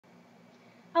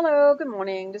Hello, good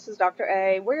morning. This is Dr.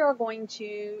 A. We are going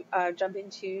to jump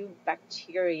into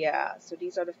bacteria. So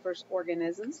these are the first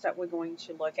organisms that we're going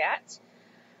to look at.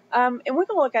 And we're going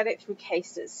to look at it through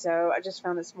cases. So I just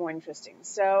found this more interesting.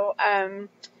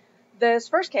 This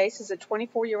first case is a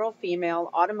 24-year-old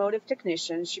female automotive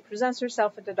technician. She presents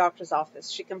herself at the doctor's office.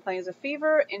 She complains of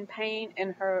fever and pain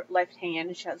in her left hand,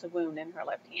 and she has a wound in her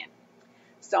left hand.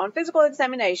 So on physical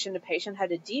examination, the patient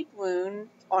had a deep wound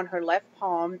on her left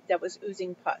palm that was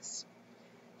oozing pus.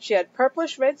 She had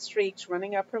purplish red streaks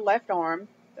running up her left arm.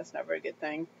 That's not a very good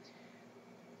thing.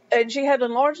 And she had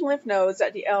enlarged lymph nodes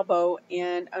at the elbow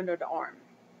and under the arm.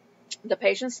 The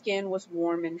patient's skin was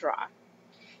warm and dry.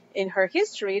 In her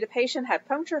history, the patient had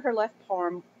punctured her left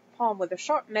palm with a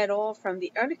sharp metal from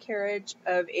the undercarriage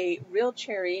of a real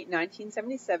cherry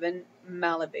 1977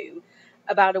 Malibu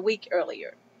about a week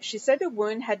earlier. She said the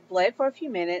wound had bled for a few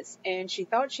minutes, and she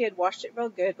thought she had washed it real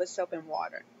good with soap and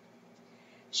water.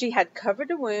 She had covered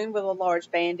the wound with a large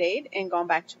Band-Aid and gone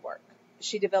back to work.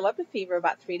 She developed a fever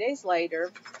about 3 days later,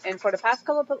 and for the past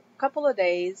couple of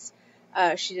days,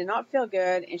 she did not feel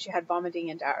good, and she had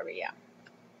vomiting and diarrhea.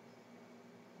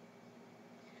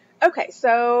 Okay,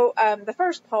 so the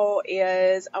first poll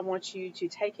is I want you to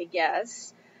take a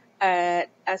guess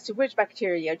as to which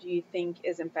bacteria do you think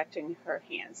is infecting her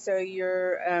hands. So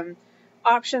your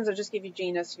options, I'll just give you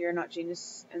genus here, not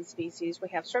genus and species. We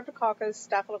have Streptococcus,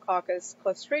 Staphylococcus,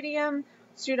 Clostridium,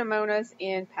 Pseudomonas,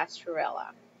 and Pasteurella.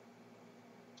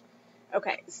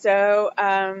 Okay, so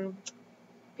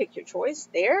pick your choice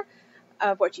there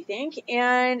of what you think.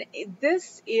 And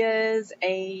this is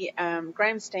a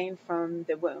gram stain from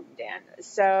the wound. And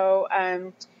so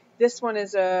this one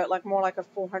is more like a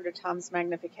 400 times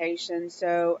magnification.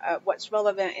 So what's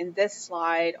relevant in this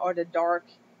slide are the dark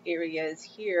areas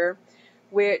here,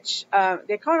 which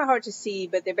they're kind of hard to see,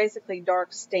 but they're basically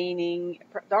dark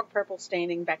purple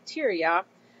staining bacteria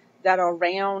that are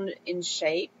round in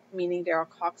shape, meaning they are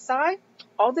cocci.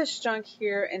 All this junk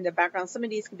here in the background, some of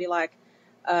these can be like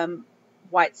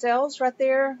white cells right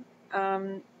there,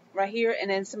 right here, and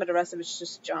then some of the rest of it's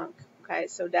just junk. Okay,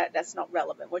 so that's not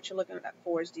relevant. What you're looking at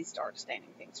for is these dark staining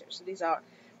things here. So these are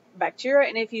bacteria,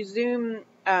 and if you zoomed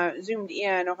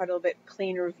in or had a little bit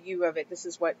cleaner view of it, this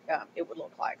is what it would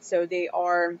look like. So they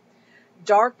are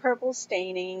dark purple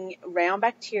staining round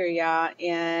bacteria,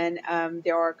 and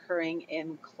they are occurring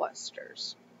in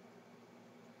clusters.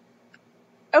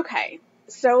 Okay,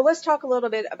 so let's talk a little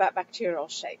bit about bacterial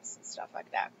shapes and stuff like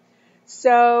that.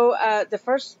 So the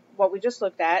first, what we just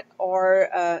looked at,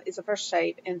 is the first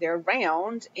shape, and they're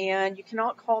round, and you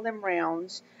cannot call them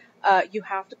round. You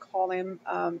have to call them,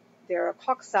 they're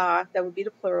cocci, that would be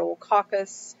the plural.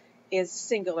 Coccus is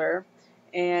singular,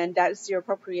 and that is the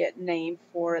appropriate name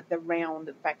for the round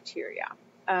bacteria.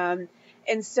 And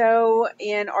so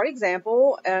in our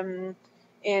example,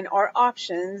 in our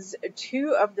options,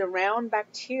 two of the round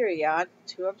bacteria,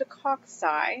 two of the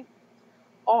cocci,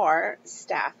 are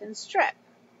staph and strep.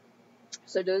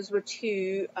 So those were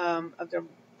two of the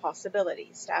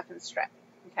possibilities, staph and strep.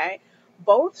 Okay,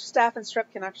 both staph and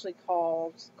strep can actually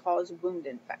cause wound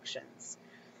infections.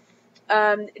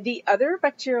 The other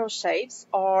bacterial shapes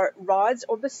are rods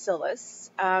or bacillus.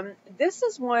 This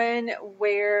is one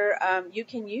where you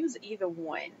can use either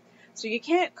one. So you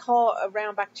can't call a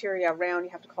round bacteria round,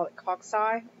 you have to call it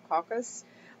cocci, coccus.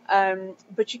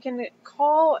 But you can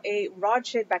call a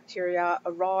rod-shaped bacteria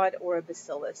a rod or a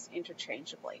bacillus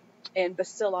interchangeably. And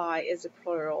bacilli is a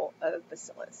plural of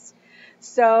bacillus.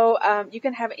 So you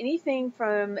can have anything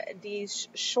from these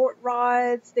short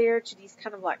rods there to these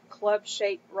kind of like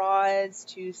club-shaped rods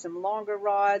to some longer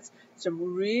rods,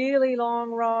 some really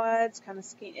long rods, kind of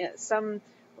some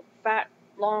fat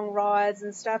long rods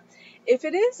and stuff. If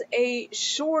it is a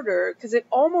shorter, because it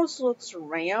almost looks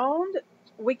round,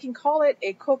 we can call it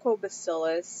a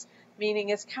cocobacillus, meaning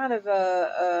it's kind of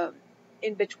a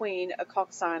in between a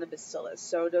cocci and a bacillus.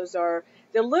 So they're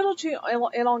a little too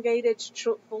elongated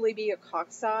to fully be a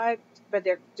cocci, but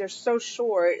they're so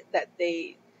short that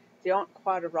they aren't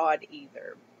quite a rod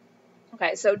either.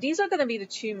 Okay, so these are going to be the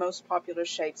two most popular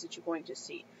shapes that you're going to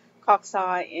see,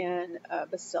 cocci and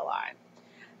bacilli.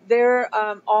 There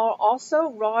are also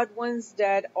rod ones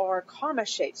that are comma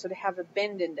shaped, so they have a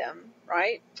bend in them,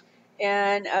 right?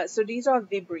 And so these are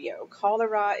Vibrio.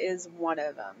 Cholera is one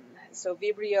of them. So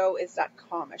Vibrio is that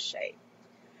comma shape.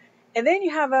 And then you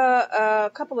have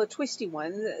a couple of twisty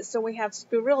ones. So we have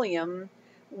Spirillum,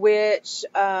 which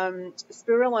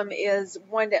Spirillum is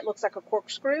one that looks like a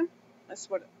corkscrew. That's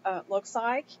what it looks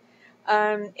like.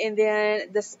 And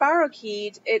then the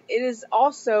spirochete, it is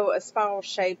also a spiral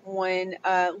shaped one.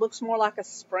 Looks more like a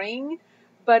spring,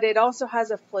 but it also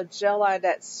has a flagella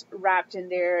that's wrapped in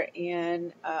there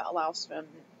and allows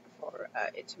for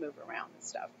it to move around and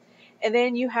stuff. And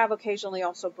then you have occasionally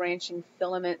also branching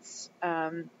filaments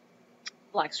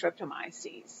like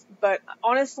streptomyces. But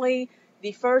honestly,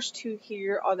 the first two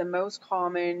here are the most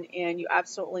common, and you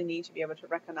absolutely need to be able to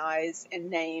recognize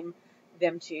and name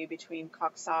them two between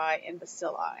cocci and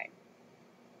bacilli.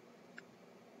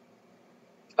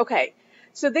 Okay,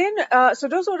 so then, so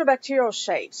those are the bacterial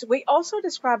shapes. We also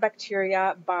describe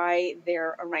bacteria by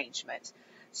their arrangement.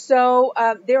 So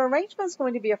their arrangement is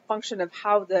going to be a function of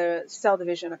how the cell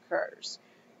division occurs.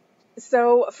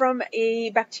 So from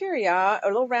a bacteria, a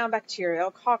little round bacteria,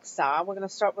 cocci, we're going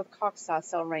to start with cocci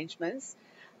cell arrangements.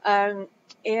 And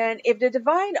if they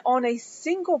divide on a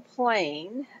single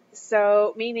plane,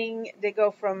 so meaning they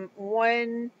go from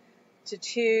 1 to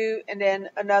 2 and then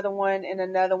another one and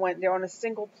another one, they're on a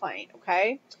single plane,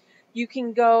 okay? You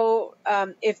can go,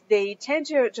 if they tend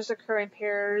to just occur in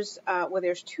pairs where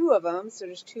there's two of them, so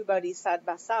there's two buddies side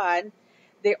by side,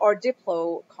 they are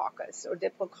diplococcus or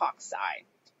diplococci.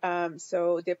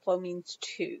 So diplo means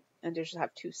two, and they just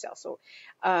have two cells. So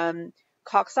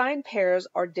cocci in pairs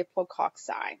are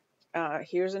diplococci.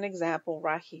 Here's an example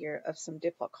right here of some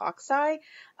diplococci.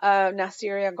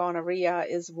 Neisseria gonorrhea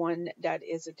is one that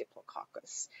is a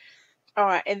diplococcus. All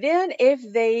right, and then if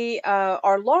they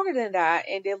are longer than that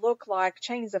and they look like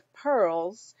chains of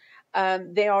pearls,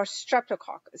 they are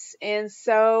streptococcus. And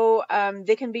so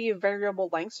they can be of variable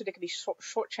length, so they can be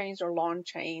short chains or long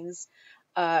chains.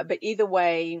 But either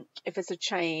way, if it's a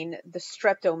chain, the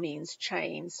strepto means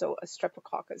chain. So a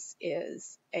streptococcus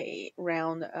is a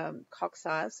round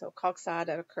cocci, so cocci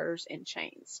that occurs in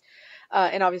chains.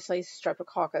 And obviously,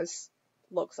 streptococcus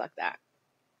looks like that.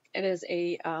 It is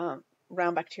a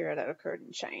round bacteria that occurred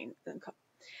in chain.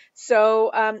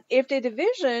 So if the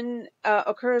division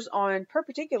occurs on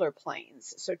perpendicular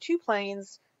planes, so two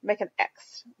planes make an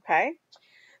X, okay?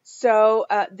 So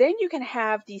then you can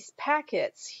have these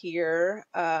packets here,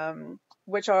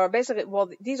 which are basically, well,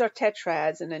 these are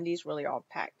tetrads, and then these really are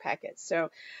packets. So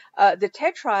the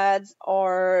tetrads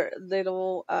are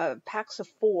little packs of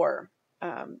 4,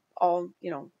 all,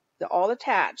 they're all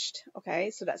attached, okay?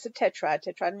 So that's a tetrad.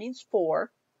 Tetrad means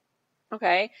 4.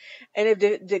 Okay, and if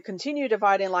they continue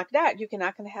dividing like that, you can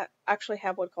actually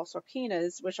have what are called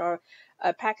sarkinas, which are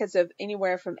packets of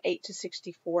anywhere from 8 to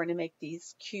 64, and they make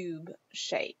these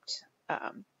cube-shaped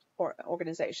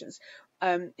organizations.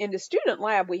 In the student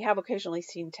lab, we have occasionally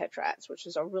seen tetrads, which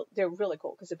is they're really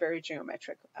cool because they're very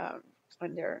geometric,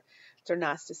 and they're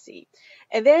nice to see.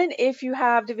 And then if you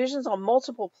have divisions on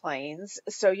multiple planes,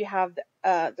 so you have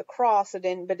the cross,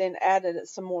 but then added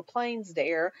some more planes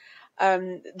there.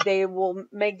 They will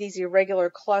make these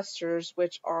irregular clusters,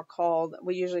 which are called,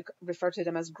 we usually refer to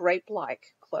them as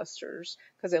grape-like clusters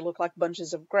because they look like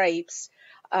bunches of grapes.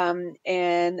 And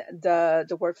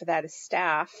the word for that is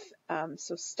staph.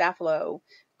 So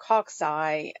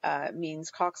staphylococci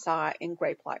means cocci in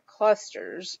grape-like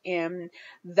clusters. And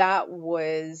that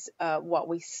was what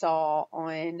we saw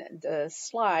on the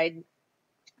slide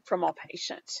from our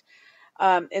patient.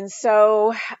 And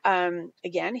so,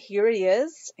 again, here it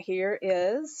is. Here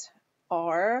is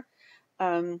our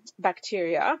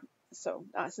bacteria. So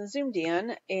nice and zoomed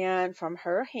in, and from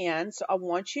her hand. So I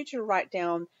want you to write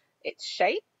down its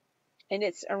shape and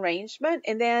its arrangement,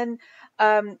 and then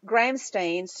gram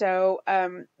stain. So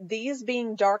these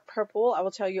being dark purple, I will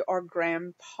tell you are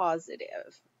gram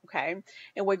positive. Okay,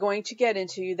 and we're going to get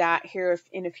into that here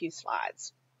in a few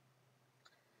slides.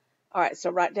 All right, so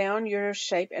write down your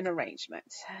shape and arrangement.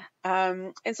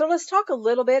 And so let's talk a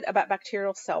little bit about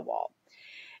bacterial cell wall.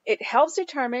 It helps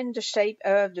determine the shape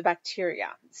of the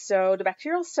bacteria. So the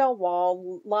bacterial cell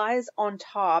wall lies on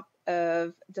top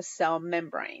of the cell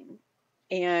membrane,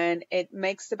 and it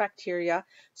makes the bacteria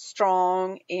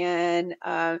strong, and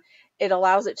it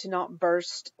allows it to not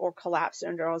burst or collapse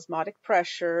under osmotic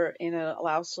pressure, and it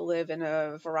allows to live in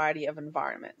a variety of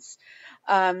environments.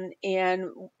 And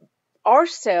our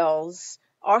cells,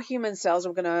 our human cells,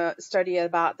 we're going to study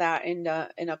about that in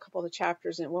a couple of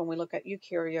chapters. And when we look at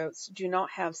eukaryotes, do not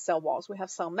have cell walls. We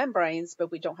have cell membranes,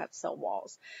 but we don't have cell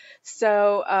walls.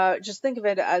 So just think of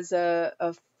it as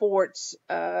a fort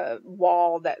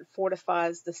wall that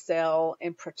fortifies the cell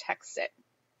and protects it.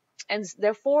 And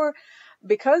therefore,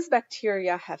 because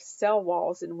bacteria have cell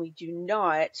walls and we do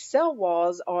not, cell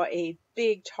walls are a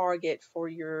big target for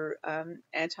your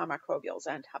antimicrobials,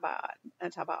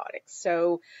 antibiotics.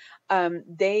 So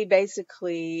they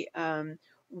basically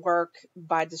work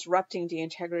by disrupting the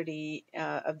integrity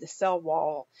of the cell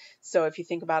wall. So if you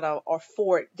think about our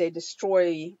fort, they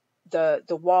destroy the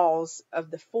walls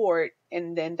of the fort,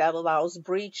 and then that allows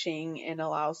breaching and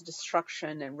allows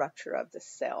destruction and rupture of the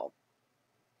cell.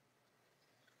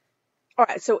 All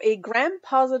right, so a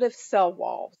gram-positive cell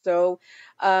wall. So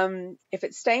if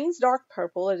it stains dark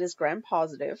purple, it is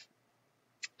gram-positive.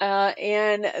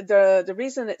 And the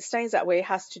reason it stains that way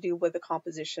has to do with the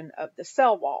composition of the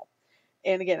cell wall.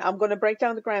 And again, I'm going to break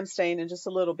down the gram stain in just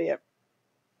a little bit.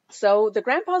 So the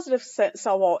gram-positive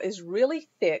cell wall is really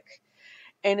thick,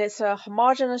 and it's a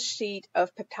homogeneous sheet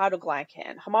of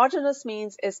peptidoglycan. Homogeneous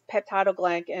means it's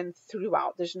peptidoglycan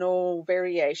throughout. There's no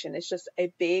variation. It's just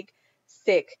a big,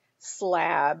 thick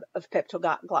slab of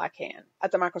peptidoglycan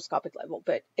at the microscopic level,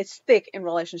 but it's thick in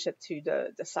relationship to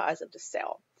the size of the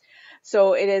cell.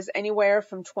 So it is anywhere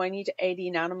from 20 to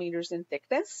 80 nanometers in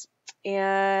thickness,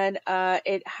 and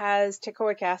it has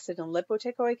teichoic acid and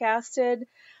lipoteichoic acid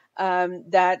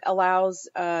that allows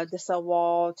the cell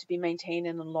wall to be maintained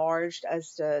and enlarged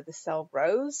as the cell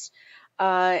grows,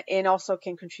 and also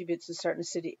can contribute to certain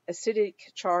acidic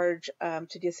charge,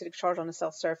 to the acidic charge on the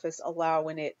cell surface,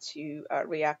 allowing it to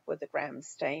react with the gram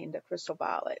stain, the crystal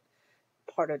violet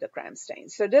part of the gram stain.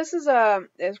 So this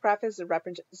graph is a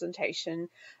representation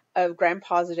of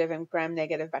gram-positive and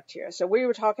gram-negative bacteria. So we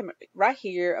were talking right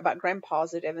here about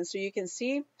gram-positive, and so you can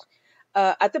see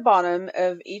at the bottom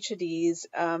of each of these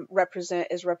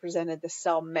is represented the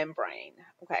cell membrane.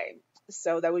 Okay,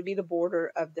 so that would be the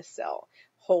border of the cell,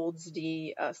 holds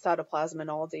the cytoplasm and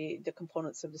all the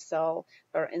components of the cell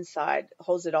that are inside,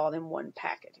 holds it all in one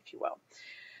packet, if you will.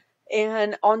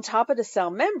 And on top of the cell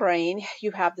membrane,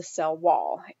 you have the cell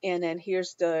wall. And then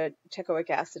here's the teichoic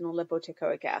acid and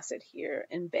lipoteichoic acid here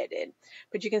embedded.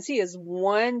 But you can see it's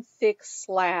one thick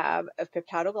slab of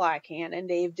peptidoglycan, and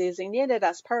they've designated it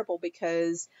as purple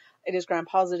because it is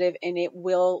gram-positive, and it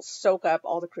will soak up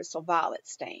all the crystal violet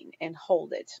stain and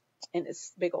hold it in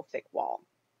this big old thick wall.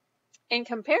 In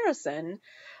comparison,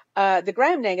 the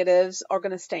gram-negatives are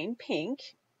going to stain pink.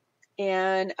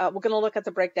 And we're going to look at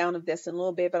the breakdown of this in a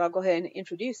little bit, but I'll go ahead and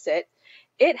introduce it.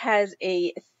 It has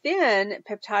a thin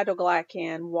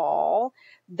peptidoglycan wall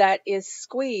that is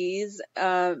squeezed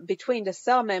between the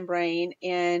cell membrane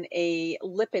and a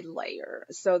lipid layer.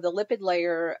 So the lipid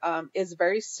layer is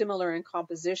very similar in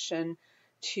composition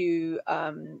to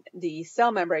the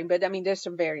cell membrane, but I mean, there's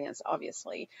some variance,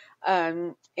 obviously.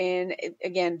 And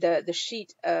again, the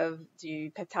sheet of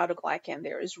the peptidoglycan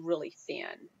there is really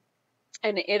thin.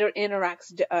 And it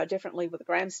interacts differently with the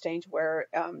gram stain, where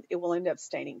it will end up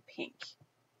staining pink.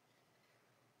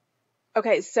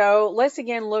 Okay, so let's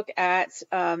again look at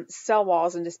cell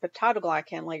walls and this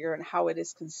peptidoglycan layer and how it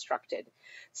is constructed.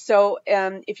 So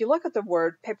if you look at the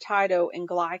word peptido and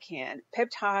glycan,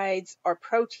 peptides are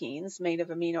proteins made of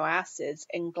amino acids,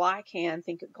 and glycan,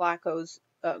 think of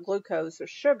glucose or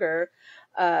sugar,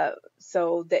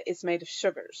 so that it's made of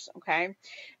sugars, okay?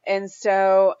 And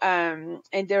so, and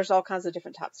there's all kinds of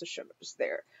different types of sugars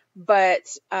there. But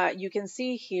you can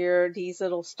see here these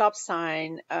little stop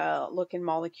sign looking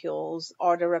molecules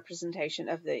are the representation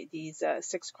of these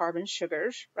 6 carbon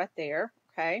sugars right there,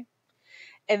 okay?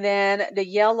 And then the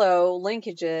yellow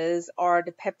linkages are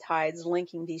the peptides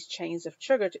linking these chains of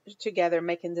sugar together,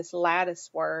 making this lattice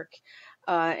work,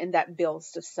 and that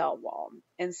builds the cell wall.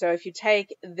 And so if you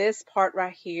take this part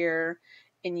right here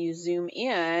and you zoom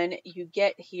in, you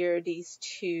get here these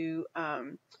 2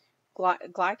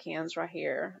 glycans right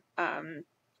here. And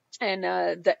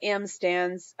the M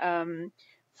stands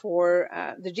for,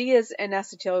 the G is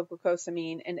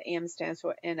N-acetylglucosamine, and the M stands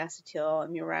for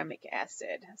N-acetylmuramic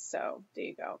acid. So there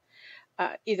you go.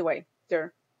 Either way,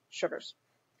 they're sugars.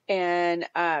 And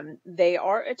they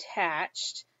are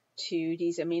attached to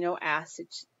these amino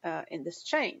acids in this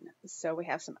chain. So we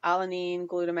have some alanine,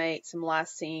 glutamate, some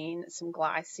lysine, some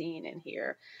glycine in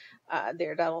here.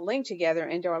 There that'll link together,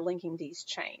 and they are linking these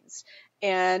chains.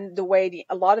 And the way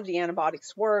a lot of the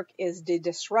antibiotics work is they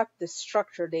disrupt the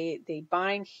structure. They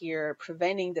bind here,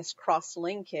 preventing this cross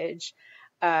linkage,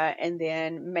 and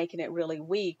then making it really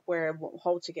weak where it won't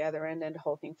hold together, and then the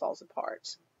whole thing falls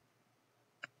apart.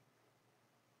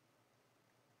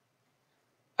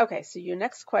 Okay, so your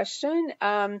next question.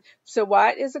 So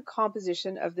what is the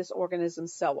composition of this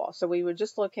organism's cell wall? So we were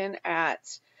just looking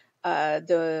at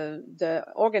the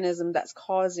organism that's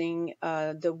causing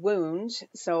the wound.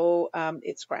 So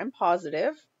it's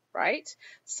gram-positive, right?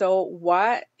 So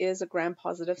what is a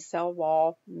gram-positive cell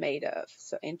wall made of?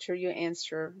 So enter your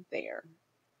answer there.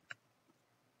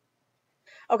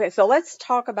 Okay, so let's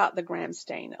talk about the gram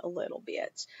stain a little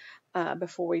bit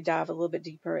before we dive a little bit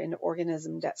deeper into the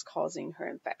organism that's causing her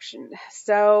infection.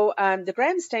 So the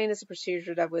gram stain is a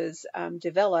procedure that was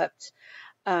developed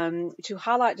to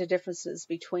highlight the differences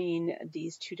between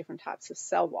these two different types of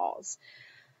cell walls.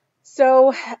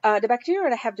 So the bacteria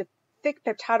that have the thick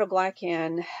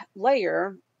peptidoglycan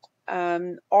layer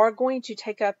are going to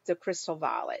take up the crystal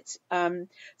violet.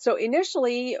 So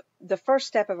initially, the first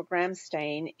step of a gram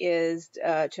stain is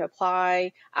to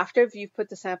apply, after you've put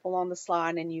the sample on the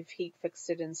slide and you've heat fixed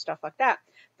it and stuff like that,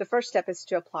 the first step is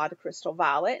to apply the crystal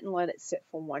violet and let it sit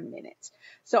for 1 minute.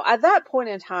 So at that point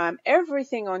in time,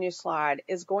 everything on your slide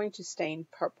is going to stain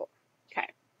purple. Okay.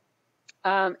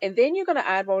 And then you're going to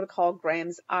add what we call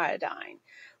Graham's iodine.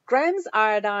 Graham's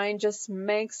iodine just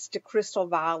makes the crystal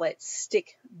violet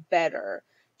stick better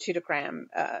to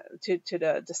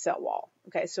the the cell wall.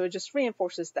 Okay, so it just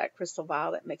reinforces that crystal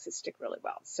violet, makes it stick really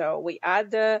well. So we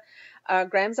add the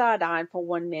Graham's iodine for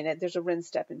 1 minute. There's a rinse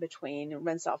step in between, and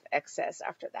rinse off excess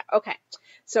after that. Okay,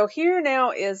 so here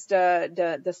now is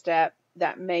the step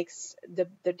that makes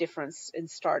the difference and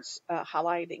starts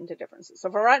highlighting the differences. So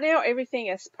for right now, everything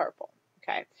is purple.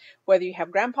 Okay, whether you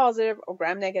have gram positive or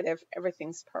gram negative,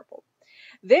 everything's purple.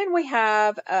 Then we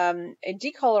have a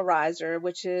decolorizer,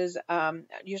 which is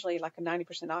usually like a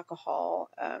 90% alcohol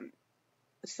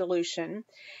solution.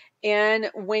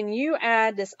 And when you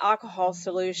add this alcohol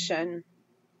solution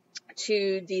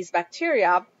to these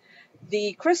bacteria,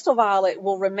 the crystal violet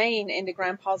will remain in the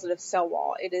gram positive cell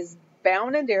wall. It is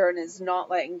bound in there and is not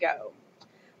letting go.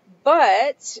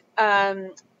 But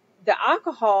the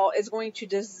alcohol is going to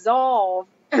dissolve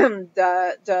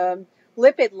the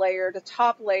lipid layer, the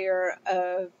top layer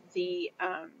of the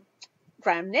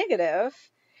gram negative,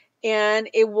 and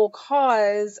it will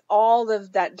cause all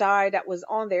of that dye that was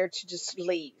on there to just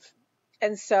leave.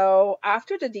 And so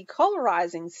after the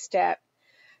decolorizing step,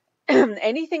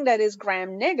 anything that is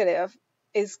gram negative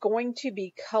is going to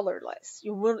be colorless.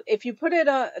 You will, if you put it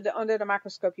under the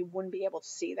microscope, you wouldn't be able to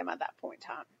see them at that point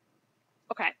in time.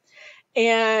 Okay.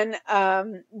 And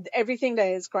everything that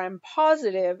is gram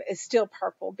positive is still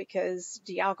purple because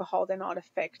the alcohol did not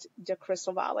affect the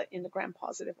crystal violet in the gram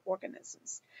positive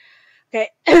organisms. Okay,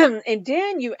 and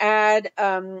then you add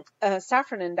a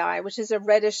safranin dye, which is a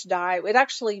reddish dye. It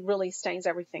actually really stains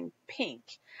everything pink.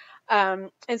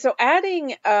 And so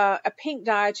adding a pink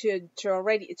dye to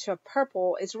a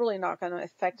purple is really not going to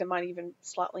affect. It might even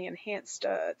slightly enhance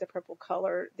the purple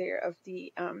color there of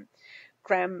the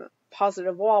gram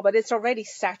positive wall, but it's already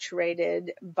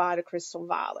saturated by the crystal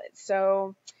violet.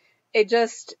 So it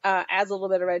just adds a little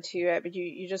bit of red to it, but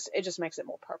it just makes it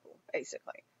more purple,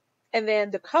 basically. And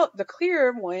then the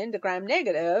clear one, the gram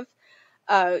negative,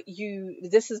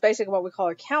 this is basically what we call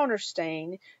a counter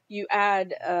stain. You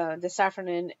add the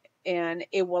safranin and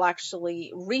it will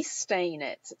actually restain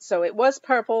it. So it was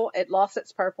purple, it lost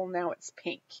its purple, now it's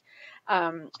pink.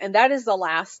 And that is the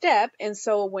last step. And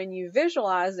so when you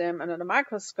visualize them under the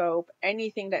microscope,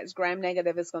 anything that is gram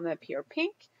negative is going to appear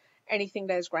pink. Anything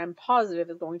that is gram positive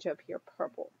is going to appear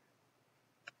purple.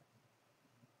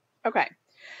 Okay.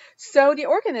 So the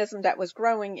organism that was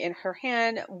growing in her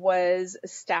hand was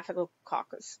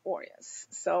Staphylococcus aureus.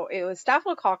 So it was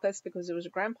Staphylococcus because it was a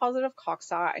gram-positive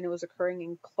cocci and it was occurring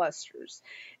in clusters.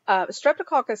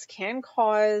 Streptococcus can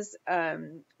cause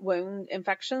wound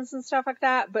infections and stuff like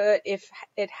that, but if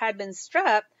it had been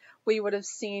strep, we would have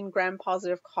seen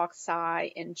gram-positive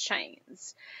cocci in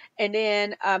chains. And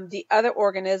then the other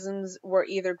organisms were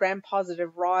either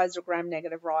gram-positive rods or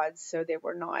gram-negative rods, so they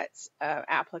were not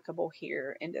applicable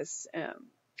here in this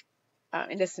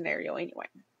scenario anyway.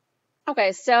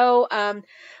 Okay, so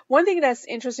one thing that's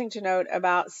interesting to note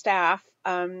about staph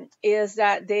is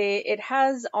that it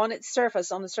has on its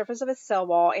surface, on the surface of its cell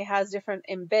wall, it has different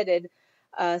embedded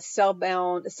cell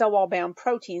wall bound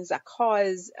proteins that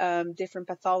cause different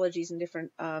pathologies and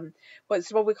different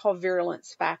what we call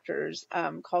virulence factors,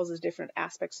 causes different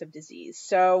aspects of disease.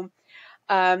 So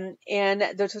and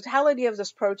the totality of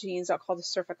those proteins are called the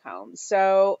surficome.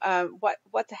 So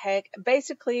what the heck?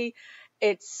 Basically,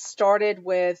 it started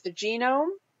with the genome,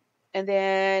 and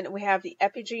then we have the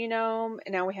epigenome,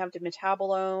 and now we have the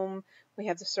metabolome, we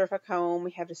have the surficome, we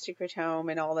have the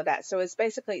secretome, and all of that. So it's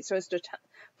basically, for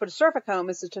the surficome,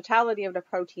 it's the totality of the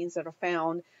proteins that are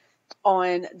found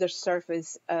on the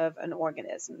surface of an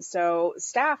organism. So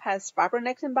staph has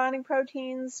fibronectin binding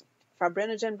proteins,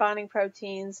 fibrinogen binding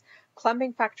proteins,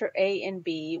 clumping factor A and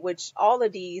B, which all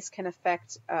of these can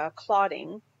affect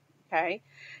clotting. Okay.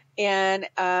 And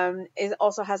it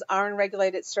also has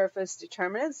iron-regulated surface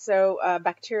determinants. So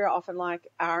bacteria often like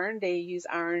iron. They use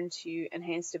iron to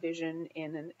enhance division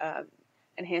and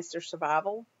enhance their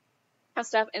survival and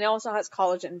stuff. And it also has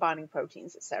collagen binding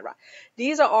proteins, etc.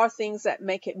 These are all things that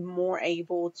make it more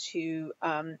able to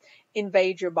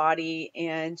invade your body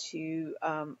and to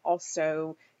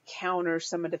also counter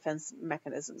some of the defense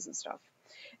mechanisms and stuff.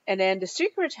 And then the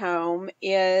secretome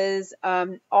is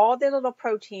all the little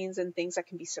proteins and things that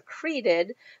can be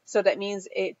secreted. So that means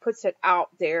it puts it out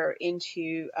there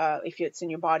into, if it's in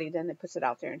your body, then it puts it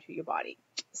out there into your body.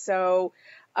 So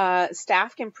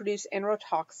staph can produce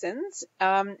enterotoxins.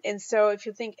 And so if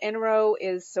you think enero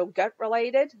is so gut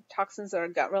related, toxins are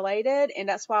gut related. And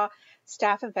that's why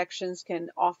staph infections can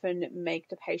often make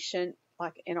the patient,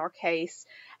 like in our case,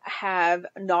 have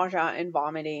nausea and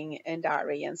vomiting and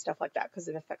diarrhea and stuff like that because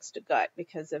it affects the gut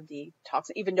because of the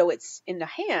toxin. Even though it's in the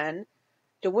hand,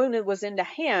 the wound was in the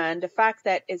hand, the fact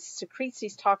that it secretes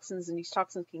these toxins and these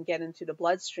toxins can get into the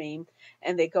bloodstream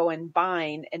and they go and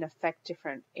bind and affect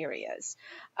different areas.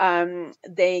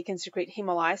 They can secrete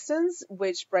hemolysins,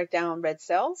 which break down red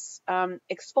cells.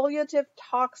 Exfoliative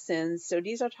toxins, so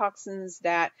these are toxins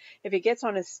that if it gets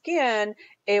on the skin,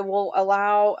 it will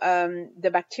allow the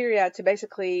bacteria to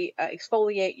basically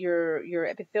exfoliate your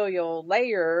epithelial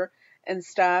layer and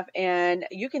stuff. And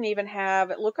you can even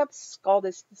look up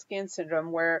scalded skin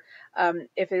syndrome, where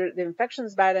if the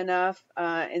infection's bad enough,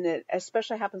 and it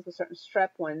especially happens with certain strep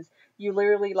ones, you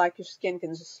literally, like, your skin can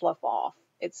just slough off.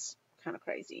 It's kind of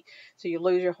crazy. So you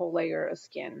lose your whole layer of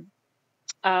skin.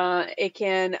 It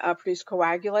can produce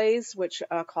coagulase, which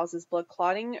causes blood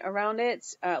clotting around it.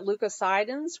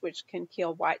 Leukocidins, which can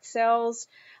kill white cells.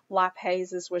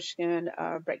 Lipases, which can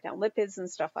break down lipids and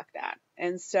stuff like that.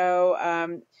 And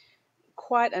so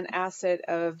quite an asset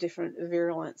of different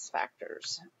virulence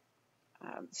factors.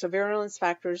 So virulence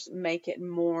factors make it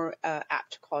more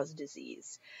apt to cause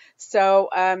disease. So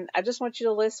I just want you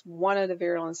to list one of the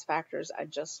virulence factors I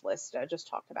just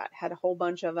talked about. Had a whole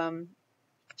bunch of them.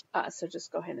 So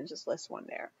just go ahead and just list one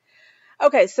there.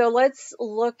 Okay, so let's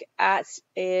look at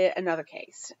another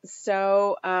case.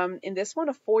 So in this one,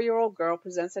 a 4-year-old girl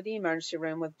presents at the emergency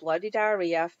room with bloody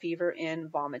diarrhea, fever,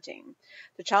 and vomiting.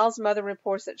 The child's mother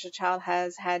reports that the child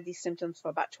has had these symptoms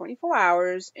for about 24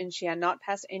 hours, and she had not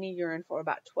passed any urine for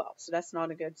about 12. So that's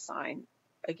not a good sign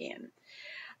again.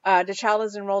 The child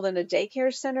is enrolled in a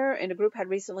daycare center, and the group had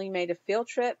recently made a field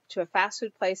trip to a fast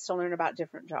food place to learn about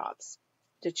different jobs.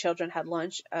 The children had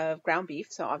lunch of ground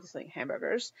beef, so obviously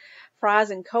hamburgers,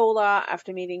 fries, and cola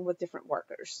after meeting with different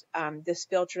workers. This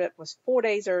field trip was 4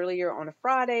 days earlier on a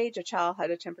Friday. The child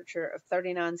had a temperature of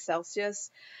 39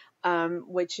 Celsius,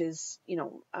 which is,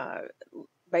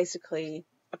 basically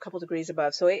a couple degrees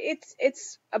above. So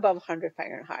it's above 100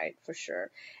 Fahrenheit for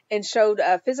sure, and showed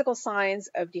physical signs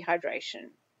of dehydration.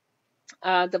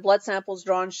 The blood samples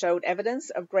drawn showed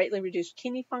evidence of greatly reduced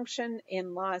kidney function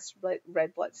in lost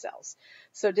red blood cells.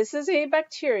 So this is a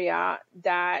bacteria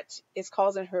that is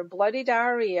causing her bloody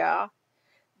diarrhea,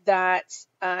 that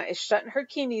is shutting her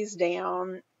kidneys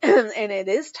down, and it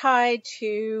is tied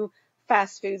to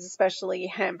fast foods, especially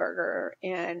hamburger,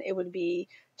 and it would be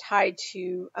tied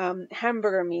to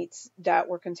hamburger meats that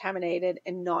were contaminated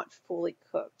and not fully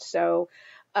cooked. So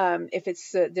if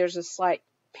it's there's a slight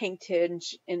pink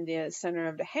tinge in the center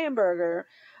of the hamburger,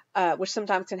 which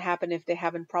sometimes can happen if they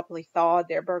haven't properly thawed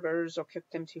their burgers or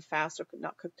cooked them too fast or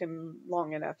not cooked them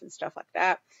long enough and stuff like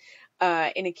that.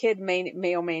 And a kid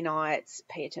may or may not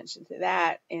pay attention to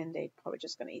that, and they're probably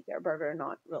just going to eat their burger and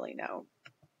not really know.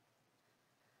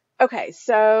 Okay,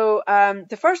 so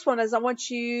the first one is I want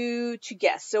you to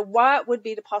guess. So what would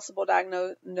be the possible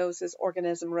diagnosis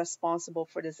organism responsible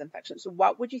for this infection? So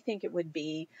what would you think it would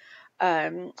be,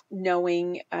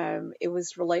 knowing it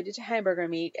was related to hamburger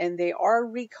meat, and there are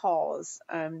recalls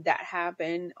that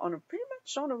happen pretty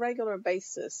much on a regular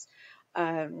basis,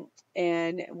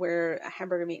 and where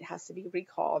hamburger meat has to be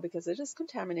recalled because it is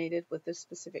contaminated with this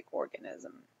specific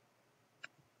organism.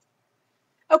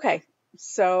 Okay.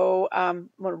 So I'm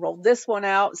going to roll this one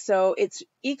out. So it's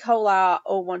E. coli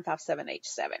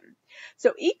 0157H7.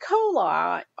 So E.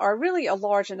 coli are really a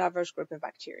large and diverse group of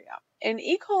bacteria. And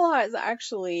E. coli is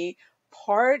actually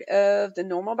part of the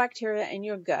normal bacteria in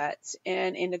your gut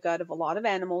and in the gut of a lot of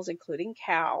animals, including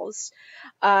cows.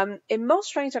 And most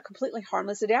strains are completely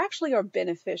harmless. They actually are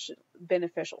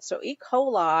beneficial. So E.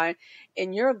 coli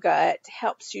in your gut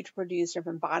helps you to produce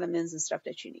different vitamins and stuff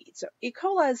that you need. So E.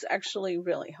 coli is actually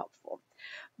really helpful.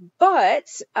 But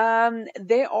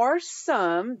there are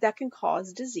some that can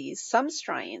cause disease, some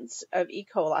strains of E.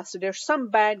 coli. So there's some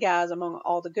bad guys among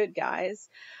all the good guys.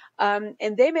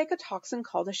 And they make a toxin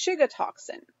called a Shiga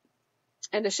toxin.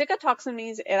 And the Shiga toxin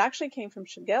means it actually came from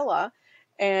Shigella.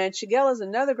 And Shigella is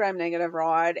another gram-negative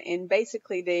rod. And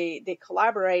basically they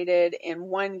collaborated, and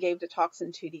one gave the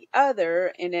toxin to the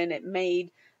other. And then it made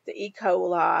the E.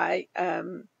 coli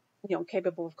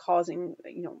capable of causing,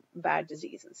 bad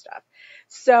disease and stuff.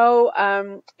 So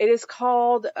it is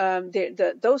called,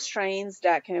 those strains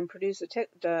that can produce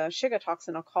the Shiga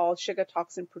toxin are called Shiga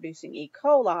toxin producing E.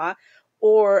 coli,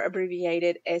 or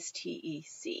abbreviated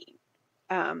STEC.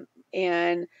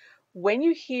 And when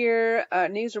you hear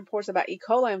news reports about E.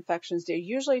 coli infections, they're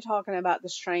usually talking about the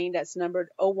strain that's numbered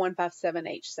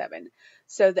O157H7.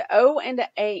 So the O and the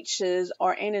H's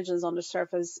are antigens on the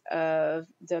surface of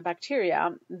the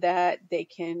bacteria that they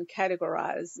can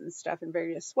categorize and stuff in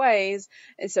various ways.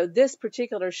 And so this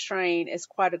particular strain is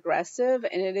quite aggressive,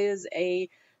 and it is a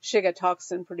Shiga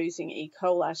toxin producing E.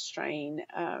 coli strain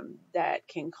that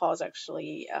can cause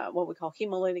actually what we call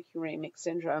hemolytic uremic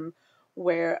syndrome,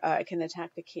 where it can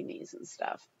attack the kidneys and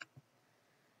stuff.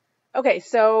 Okay,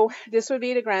 so this would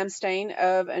be the gram stain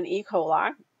of an E.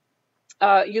 coli.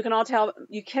 You cannot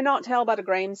tell by the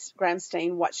gram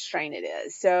stain what strain it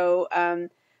is. So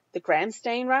the gram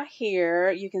stain right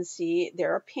here, you can see they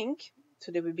are pink,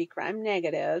 so they would be gram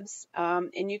negatives,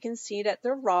 and you can see that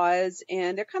they're rods,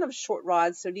 and they're kind of short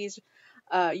rods. So these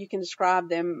you can describe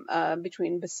them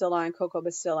between bacilli and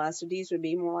cocobacilli. So these would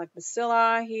be more like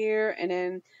bacilli here, and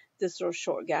then this little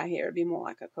short guy here would be more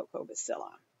like a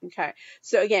cocobacilli. Okay,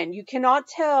 so again, you cannot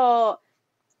tell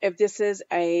if this is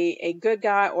a good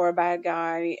guy or a bad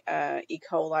guy E.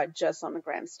 coli just on the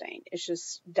gram stain. It's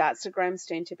just that's a gram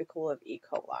stain typical of E.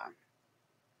 coli.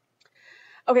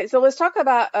 Okay, so let's talk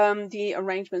about the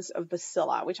arrangements of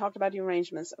bacilli. We talked about the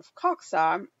arrangements of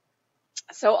cocci.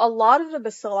 So a lot of the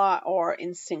bacilli are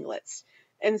in singlets.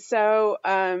 And so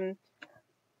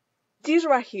these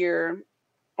right here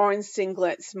are in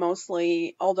singlets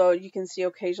mostly, although you can see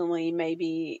occasionally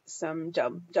maybe some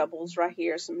doubles right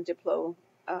here, some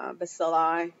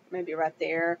diplobacilli maybe right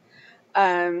there.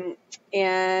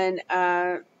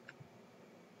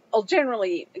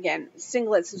 Generally, again,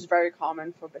 singlets is very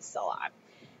common for bacilli.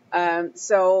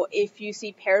 So if you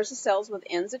see pairs of cells with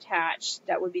ends attached,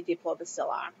 that would be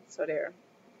diplobacilli. So they're,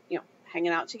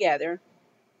 hanging out together.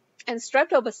 And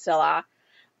streptobacilli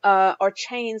are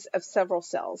chains of several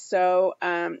cells. So,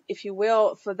 if you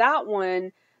will, for that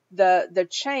one, the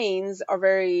chains are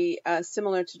very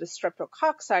similar to the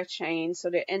streptococci chain. So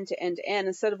they're end to end to end.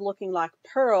 Instead of looking like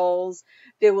pearls,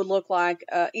 they would look like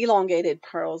elongated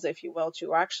pearls, if you will,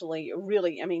 or actually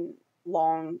really,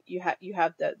 long. You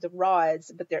have the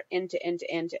rods, but they're end to end to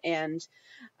end to end,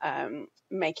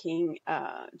 making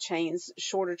chains,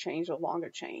 shorter chains or longer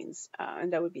chains,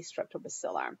 and that would be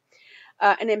streptobacilli.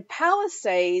 And then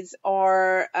palisades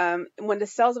are when the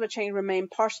cells of a chain remain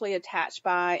partially attached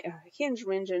by a hinge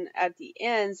region at the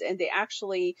ends, and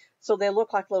so they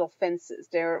look like little fences.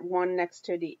 They're one next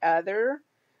to the other,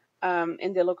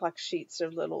 and they look like sheets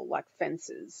of little like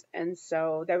fences. And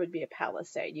so that would be a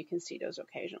palisade. You can see those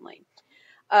occasionally.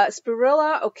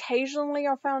 Spirilla occasionally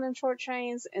are found in short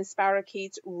chains, and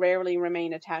spirochetes rarely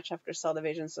remain attached after cell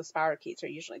division, so spirochetes are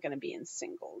usually going to be in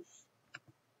singles.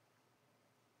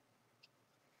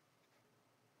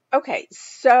 Okay,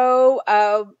 so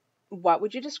what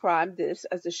would you describe this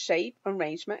as the shape,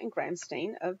 arrangement, and gram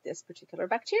stain of this particular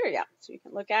bacteria? So you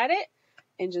can look at it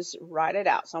and just write it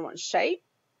out. So I want shape,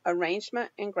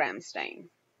 arrangement, and gram stain.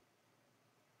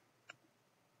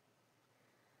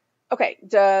 Okay,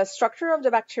 the structure of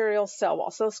the bacterial cell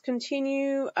wall. So let's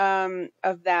continue the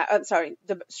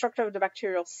structure of the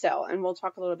bacterial cell, and we'll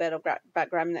talk a little bit about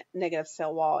gram-negative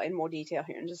cell wall in more detail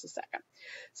here in just a second.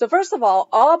 So first of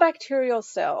all bacterial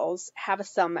cells have a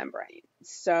cell membrane.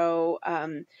 So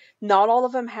not all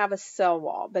of them have a cell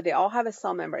wall, but they all have a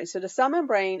cell membrane. So the cell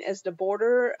membrane is the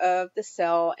border of the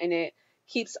cell, and it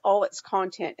keeps all its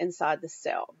content inside the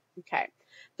cell. Okay.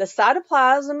 The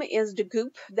cytoplasm is the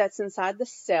goop that's inside the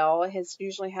cell. It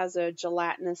usually has a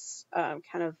gelatinous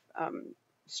kind of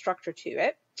structure to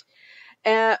it.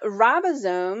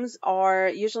 Ribosomes are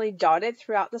usually dotted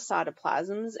throughout the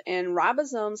cytoplasms, and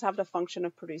ribosomes have the function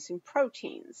of producing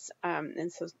proteins.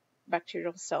 And so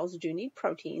bacterial cells do need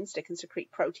proteins. They can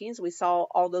secrete proteins. We saw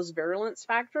all those virulence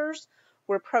factors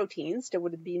were proteins that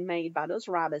would be made by those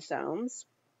ribosomes.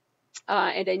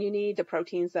 And then you need the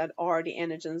proteins that are the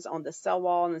antigens on the cell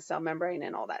wall and the cell membrane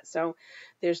and all that. So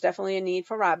there's definitely a need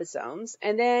for ribosomes.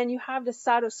 And then you have the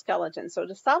cytoskeleton. So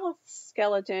the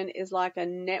cytoskeleton is like a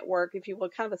network, if you will,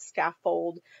 kind of a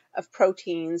scaffold of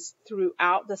proteins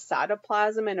throughout the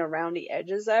cytoplasm and around the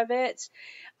edges of it.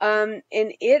 And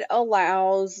it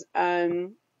allows,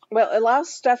 it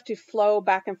allows stuff to flow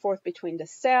back and forth between the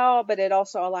cell, but it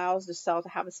also allows the cell to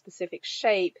have a specific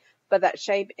shape. But that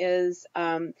shape is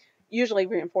usually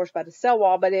reinforced by the cell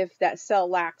wall, but if that cell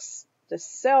lacks the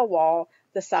cell wall,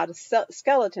 the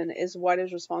cytoskeleton is what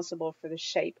is responsible for the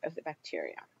shape of the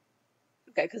bacteria.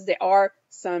 Okay, because there are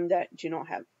some that do not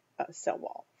have a cell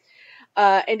wall.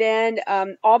 And then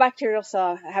all bacterial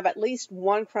cells have at least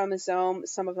one chromosome.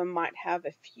 Some of them might have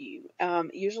a few.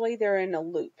 Usually they're in a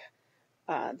loop.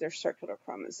 They're circular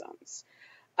chromosomes.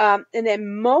 And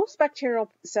then most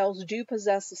bacterial cells do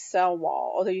possess a cell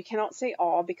wall, although you cannot say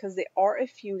all because there are a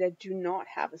few that do not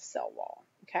have a cell wall.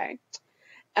 Okay.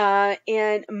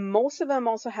 And most of them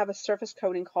also have a surface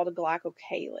coating called a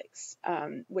glycocalyx,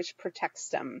 which protects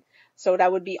them. So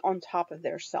that would be on top of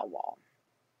their cell wall.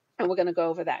 And we're going to go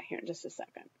over that here in just a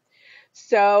second.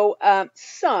 So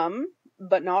some,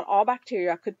 but not all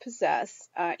bacteria could possess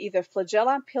either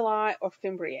flagella, pili, or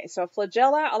fimbriae. So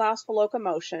flagella allows for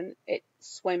locomotion. It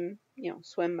swim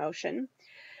motion.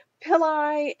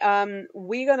 Pili,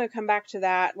 we're going to come back to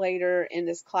that later in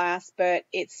this class, but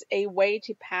it's a way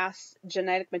to pass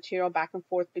genetic material back and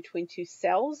forth between two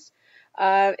cells.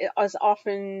 It is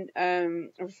often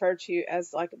referred to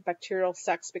as like bacterial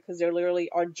sex because they literally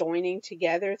are joining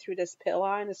together through this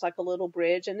pili, and it's like a little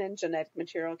bridge, and then genetic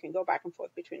material can go back and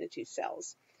forth between the two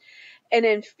cells. And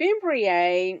then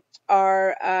fimbriae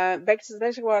are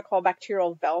basically what I call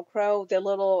bacterial Velcro. They're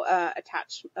little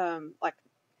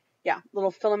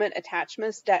little filament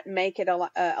attachments that make it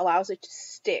allows it to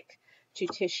stick to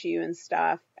tissue and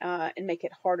stuff, and make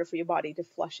it harder for your body to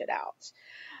flush it out.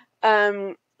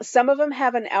 Some of them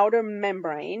have an outer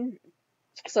membrane,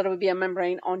 so there would be a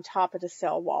membrane on top of the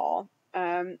cell wall.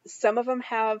 Some of them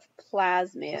have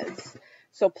plasmids.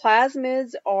 So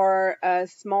plasmids are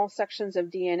small sections of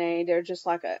DNA. They're just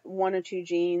like one or two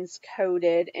genes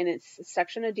coded, and it's a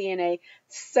section of DNA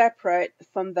separate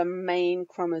from the main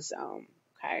chromosome.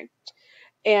 Okay.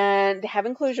 And they have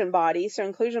inclusion bodies. So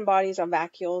inclusion bodies are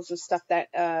vacuoles of stuff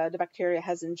that the bacteria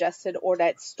has ingested or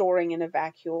that's storing in a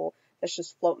vacuole that's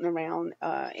just floating around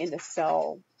in the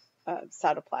cell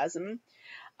cytoplasm.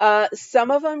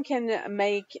 Some of them can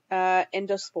make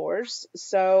endospores.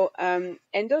 So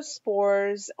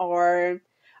endospores are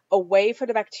a way for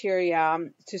the bacteria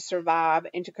to survive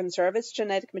and to conserve its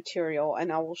genetic material.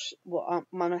 And I'm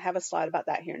going to have a slide about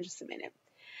that here in just a minute.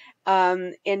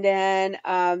 And then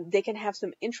they can have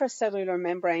some intracellular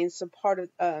membranes. So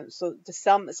so the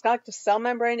cell, it's kind of like the cell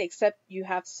membrane, except you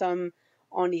have some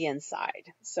on the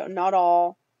inside. So not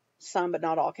all, some, but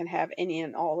not all can have any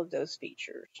and all of those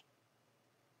features.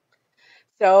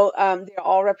 So they're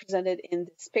all represented in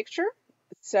this picture.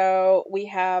 So we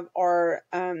have our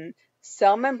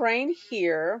cell membrane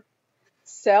here,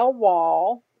 cell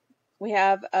wall. We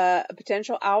have a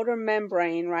potential outer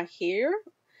membrane right here.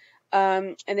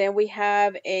 And then we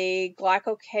have a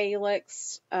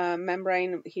glycocalyx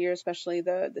membrane here, especially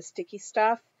the sticky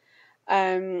stuff.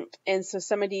 And so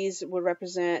some of these would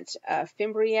represent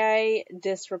fimbriae.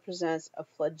 This represents a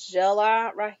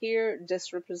flagella right here.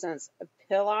 This represents a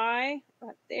pili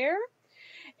right there.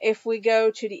 If we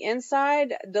go to the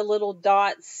inside, the little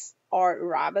dots are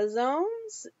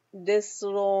ribosomes. This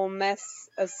little mess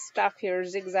of stuff here,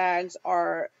 zigzags,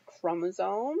 are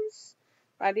chromosomes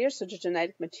right here, so just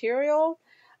genetic material.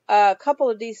 A couple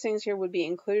of these things here would be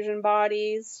inclusion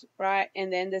bodies, right?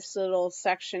 And then this little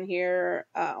section here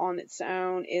on its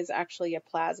own is actually a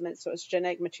plasmid, so it's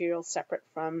genetic material separate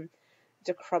from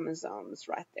the chromosomes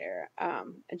right there. I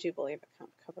do believe I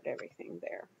kind of covered everything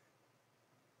there.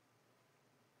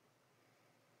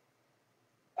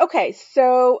 Okay,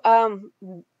 so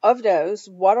of those,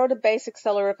 what are the basic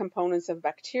cellular components of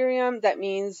bacterium? That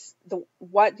means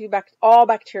what do all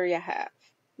bacteria have?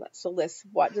 So list,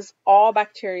 what does all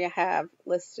bacteria have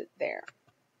listed there?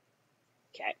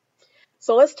 Okay,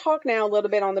 so let's talk now a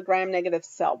little bit on the gram-negative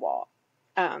cell wall.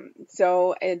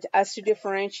 As to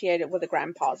differentiate it with the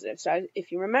gram-positive. So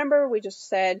if you remember, we just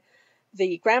said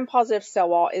the gram-positive cell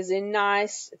wall is a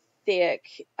nice, thick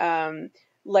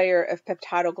layer of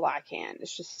peptidoglycan.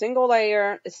 It's just a single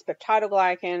layer, it's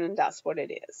peptidoglycan, and that's what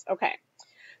it is. Okay.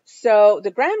 So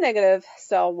the gram-negative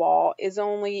cell wall is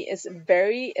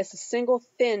a single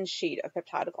thin sheet of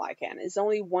peptidoglycan. It's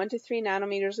only 1 to 3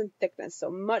 nanometers in thickness,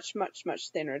 so much, much, much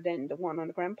thinner than the one on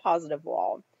the gram-positive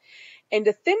wall. And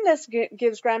the thinness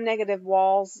gives gram-negative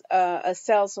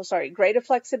cells greater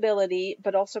flexibility,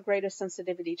 but also greater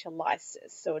sensitivity to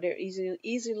lysis. So they're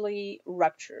easily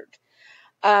ruptured.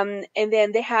 And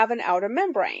then they have an outer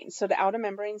membrane. So the outer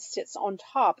membrane sits on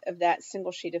top of that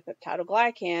single sheet of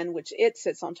peptidoglycan, which it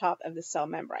sits on top of the cell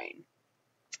membrane.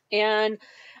 And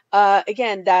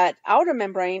again, that outer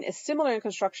membrane is similar in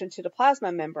construction to the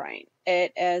plasma membrane.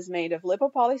 It is made of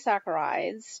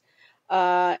lipopolysaccharides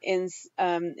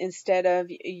instead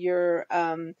of your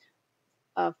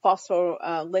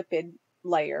phospholipid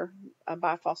layer, a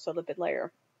biphospholipid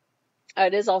layer.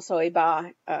 It is also a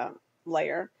bi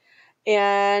layer.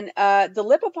 And the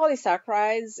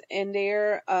lipopolysaccharides in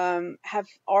there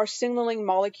are signaling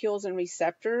molecules and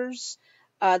receptors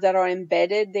that are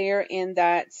embedded there in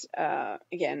that,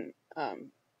 again,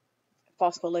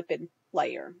 phospholipid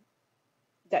layer.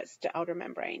 That's the outer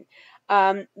membrane.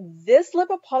 This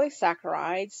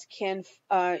lipopolysaccharides can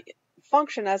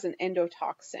function as an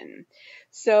endotoxin.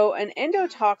 So an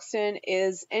endotoxin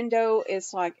is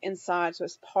like inside, so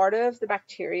it's part of the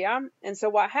bacteria. And so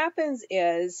what happens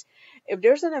is if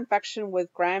there's an infection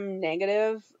with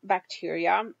gram-negative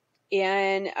bacteria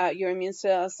and your immune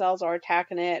cells are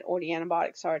attacking it or the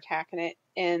antibiotics are attacking it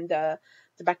and the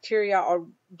bacteria are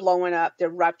blowing up, they're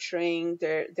rupturing,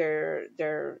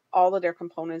 they're all of their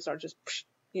components are just,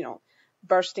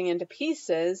 bursting into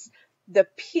pieces. The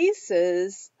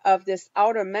pieces of this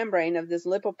outer membrane of this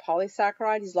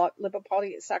lipopolysaccharide, these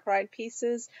lipopolysaccharide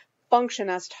pieces, function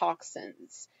as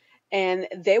toxins. And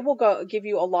they will give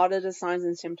you a lot of the signs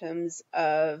and symptoms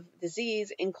of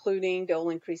disease, including they'll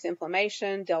increase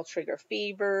inflammation, they'll trigger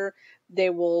fever, they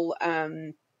will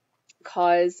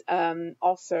cause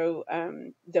also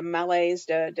the malaise,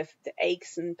 the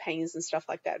aches and pains and stuff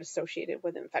like that associated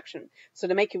with infection. So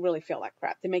they make you really feel like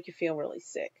crap. They make you feel really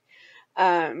sick.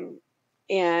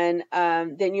 And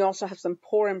then you also have some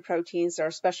porin proteins. There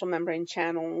are special membrane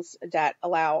channels that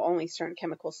allow only certain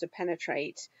chemicals to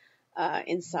penetrate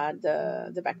inside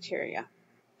the bacteria.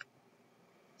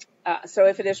 So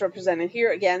if it is represented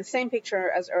here, again, same picture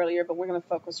as earlier, but we're going to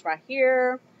focus right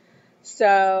here.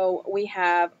 So we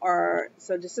have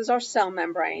so this is our cell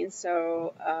membrane,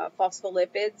 so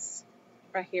phospholipids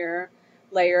right here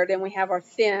layer. Then we have our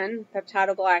thin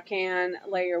peptidoglycan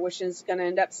layer, which is going to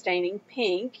end up staining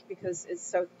pink because it's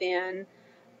so thin.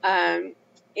 And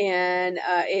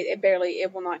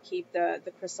it will not keep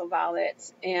the crystal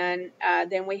violet. And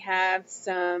then we have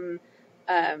some,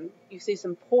 you see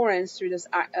some porins through this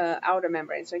outer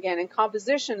membrane. So again, in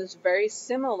composition is very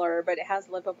similar, but it has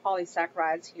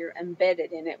lipopolysaccharides here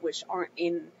embedded in it, which aren't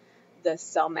in the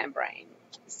cell membrane.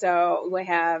 So we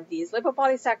have these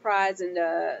lipopolysaccharides and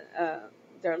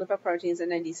their lipoproteins,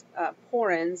 and then these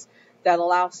porins that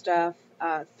allow stuff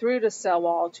through the cell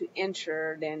wall to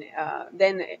enter,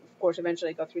 then of course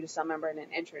eventually go through the cell membrane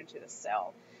and enter into the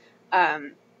cell.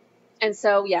 And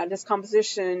so, yeah, this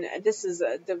composition, this is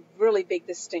the really big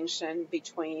distinction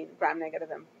between gram-negative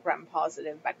and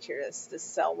gram-positive bacteria, is the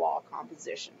cell wall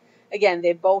composition. Again,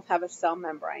 they both have a cell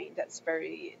membrane that's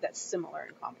similar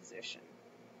in composition.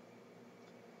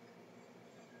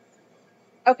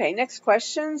 Okay, next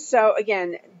question. So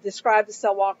again, describe the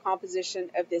cell wall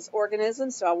composition of this organism.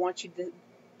 So I want you to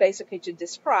basically to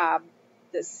describe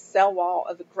the cell wall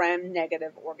of a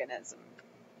gram-negative organism.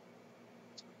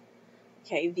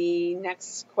 Okay, the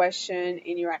next question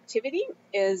in your activity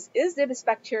is this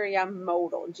bacteria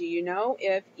motile? Do you know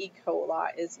if E.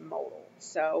 coli is motile?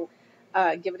 So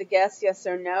give it a guess, yes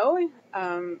or no,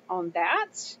 on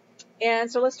that.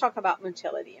 And so let's talk about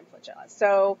motility in flagella.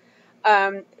 So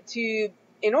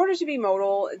in order to be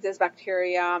motile, this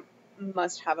bacteria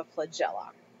must have a flagella.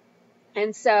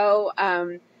 And so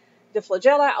the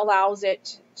flagella allows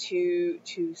it to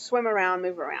swim around,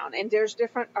 move around. And there's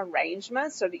different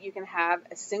arrangements so that you can have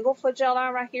a single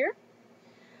flagella right here.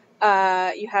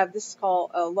 You have this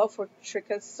called a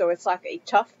lophotrichus, so it's like a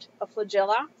tuft of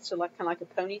flagella, so kind of like a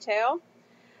ponytail.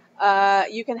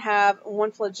 You can have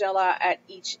one flagella at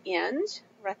each end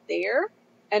right there.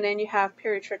 And then you have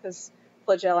peritrichous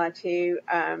flagella too,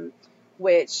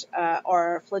 which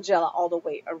are flagella all the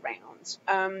way around.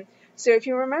 So if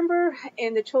you remember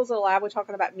in the tools of the lab, we're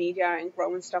talking about media and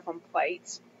growing stuff on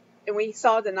plates. And we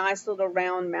saw the nice little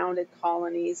round mounded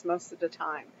colonies most of the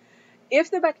time. If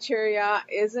the bacteria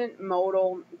isn't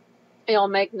motile, it'll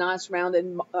make nice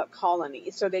rounded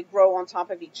colonies. So they grow on top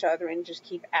of each other and just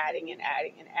keep adding and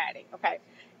adding and adding. Okay.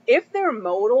 If they're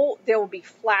motile, they'll be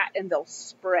flat and they'll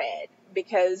spread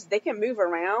because they can move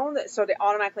around, so they're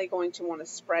automatically going to want to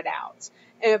spread out.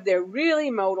 And if they're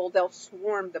really motile, they'll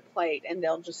swarm the plate and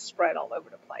they'll just spread all over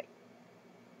the plate.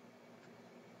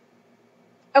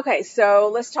 Okay, so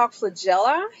let's talk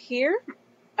flagella here.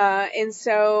 And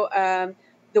so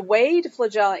the way the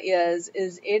flagella is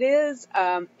it is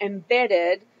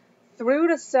embedded through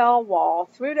the cell wall,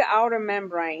 through the outer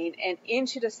membrane, and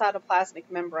into the cytoplasmic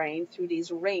membrane through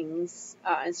these rings.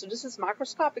 And so this is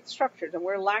microscopic structures, and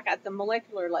we're like at the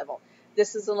molecular level.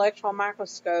 This is an electron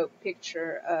microscope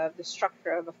picture of the structure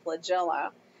of a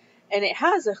flagella. And it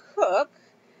has a hook,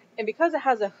 and because it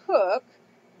has a hook,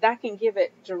 that can give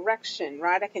it direction,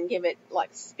 right? I can give it like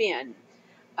spin.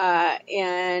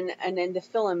 And then the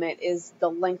filament is the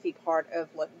lengthy part of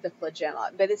the flagella.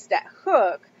 But it's that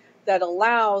hook that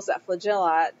allows that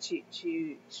flagella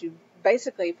to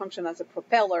basically function as a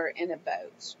propeller in a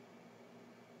boat.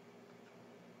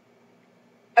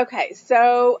 Okay,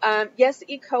 so yes,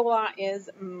 E. coli is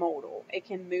modal. It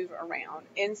can move around.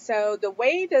 And so the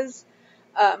way this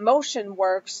motion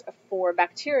works for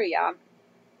bacteria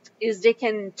is they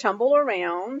can tumble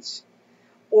around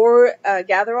or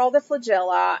gather all the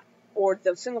flagella or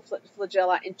the single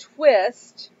flagella and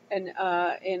twist in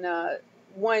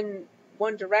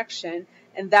one direction,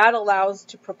 and that allows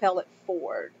to propel it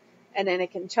forward. And then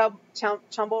it can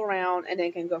tumble around and then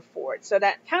it can go forward. So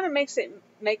that kind of makes it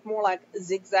make more like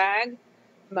zigzag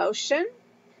motion.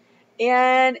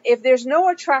 And if there's no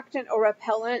attractant or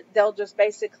repellent, they'll just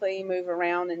basically move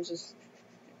around and just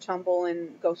tumble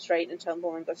and go straight and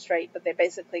tumble and go straight. But they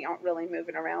basically aren't really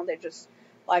moving around. They're just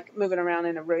like moving around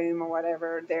in a room or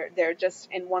whatever. They're just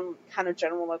in one kind of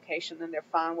general location and they're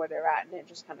fine where they're at and they're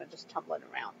just kind of just tumbling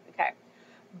around. Okay.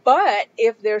 But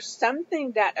if there's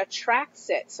something that attracts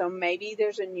it, so maybe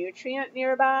there's a nutrient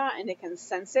nearby and it can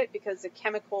sense it because the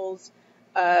chemicals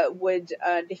would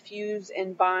diffuse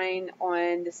and bind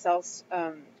on the cells,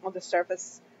 on the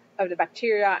surface of the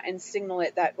bacteria and signal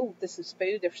it that, oh, this is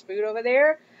food, there's food over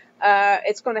there.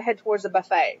 It's going to head towards the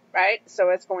buffet, right?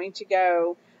 So it's going to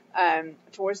go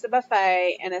towards the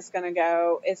buffet, and it's going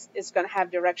to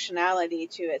have directionality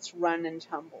to its run and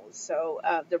tumbles. So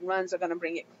the runs are going to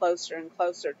bring it closer and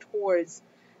closer towards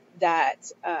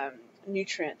that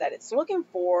nutrient that it's looking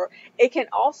for. It can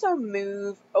also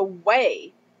move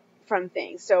away from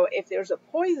things. So if there's a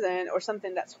poison or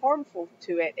something that's harmful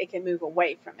to it, it can move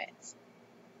away from it.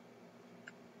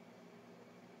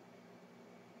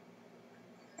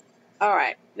 All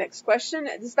right, next question.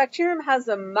 This bacterium has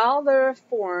a milder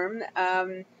form.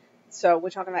 So we're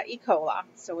talking about E. coli.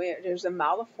 So there's a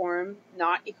milder form,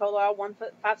 not E. coli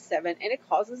 157, and it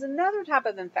causes another type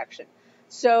of infection.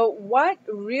 So what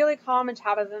really common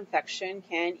type of infection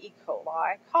can E.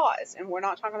 coli cause? And we're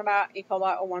not talking about E.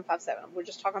 coli or 157. We're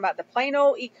just talking about the plain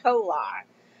old E.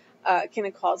 coli. Can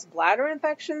it cause bladder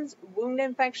infections, wound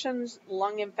infections,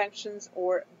 lung infections,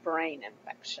 or brain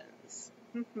infections?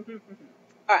 All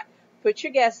right. Put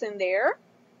your guess in there,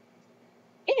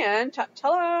 and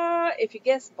ta-ta, if you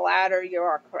guess bladder, you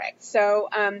are correct. So,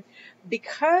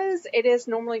 because it is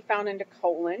normally found in the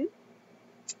colon,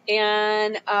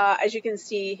 and as you can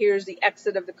see, here's the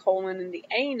exit of the colon and the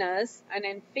anus, and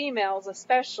in females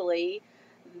especially,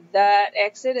 that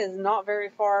exit is not very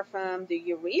far from the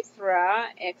urethra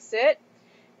exit.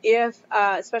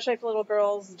 Especially if little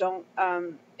girls don't,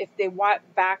 if they wipe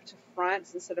back to front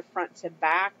instead of front to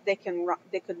back, they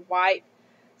could wipe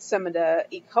some of the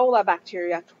E. coli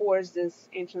bacteria towards this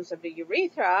entrance of the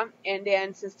urethra. And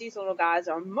then since these little guys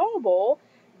are mobile,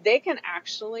 they can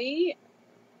actually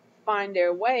find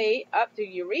their way up the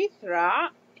urethra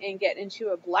and get into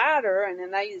a bladder. And then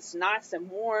it's nice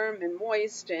and warm and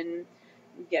moist and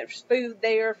get food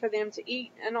there for them to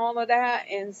eat and all of that.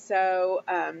 And so,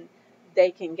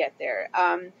 they can get there.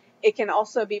 It can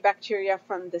also be bacteria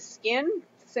from the skin,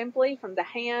 simply from the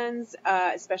hands,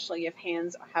 especially if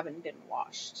hands haven't been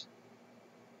washed.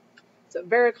 So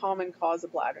very common cause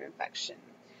of bladder infection.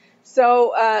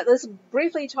 So let's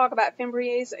briefly talk about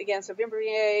Fimbriae. Again, so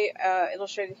Fimbriae,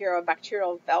 illustrated here, are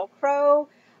bacterial Velcro.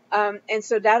 And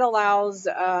so that allows,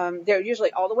 they're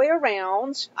usually all the way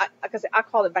around. I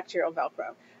call it bacterial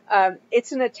Velcro.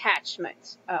 It's an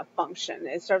attachment function.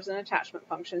 It serves an attachment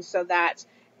function so that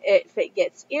if it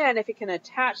gets in, if it can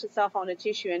attach itself on a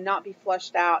tissue and not be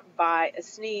flushed out by a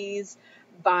sneeze,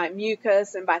 by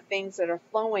mucus, and by things that are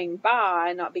flowing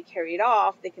by, not be carried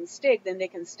off, they can stick, then they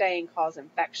can stay and cause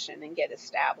infection and get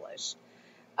established.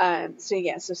 So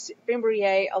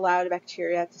Fimbriae allow the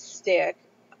bacteria to stick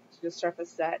to the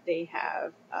surface that they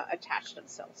have attached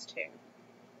themselves to.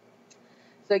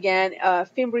 So again,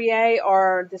 Fimbriae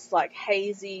are this like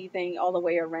hazy thing all the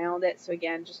way around it. So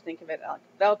again, just think of it like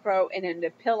Velcro, and then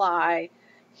the pili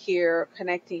here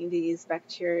connecting these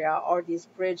bacteria are these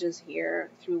bridges here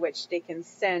through which they can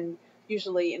send,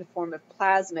 usually in the form of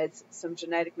plasmids, some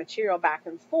genetic material back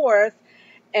and forth.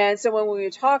 And so when we were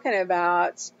talking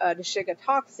about the Shiga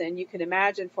toxin, you can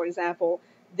imagine, for example,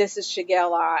 this is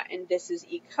Shigella and this is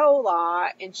E.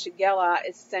 coli, and Shigella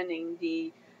is sending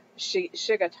the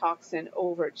Shiga toxin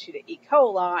over to the E.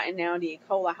 coli, and now the E.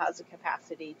 coli has the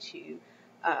capacity to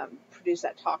produce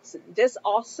that toxin. This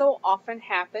also often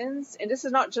happens, and this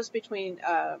is not just between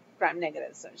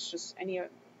gram-negatives, it's just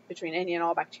between any and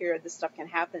all bacteria, this stuff can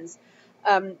happen.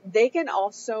 They can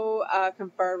also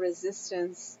confer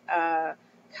resistance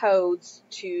codes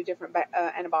to different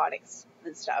antibiotics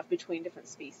and stuff between different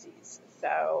species.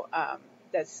 So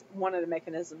that's one of the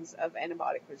mechanisms of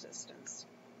antibiotic resistance.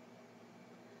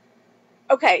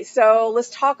 Okay, so let's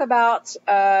talk about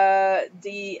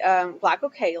the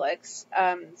glycocalyx.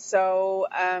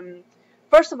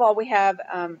 First of all, we have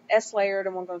S-layered,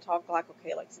 and we're going to talk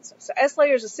glycocalyx and stuff. So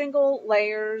S-layers are single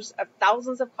layers of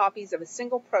thousands of copies of a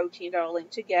single protein that are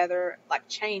linked together like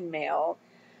chain mail.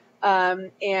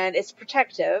 And it's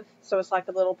protective, so it's like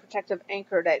a little protective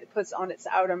anchor that it puts on its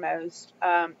outermost.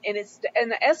 And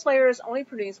the S layer is only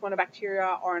produced when a bacteria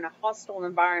are in a hostile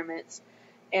environment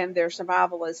and their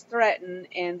survival is threatened,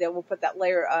 and they will put that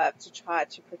layer up to try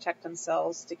to protect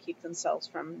themselves, to keep themselves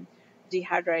from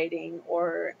dehydrating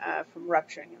or from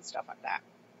rupturing and stuff like that.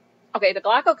 Okay, the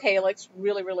glycocalyx,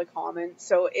 really, really common.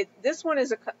 So this one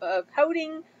is a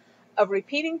coating of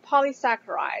repeating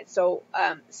polysaccharides. So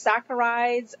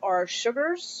saccharides are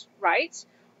sugars, right?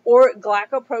 Or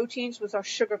glycoproteins, which are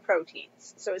sugar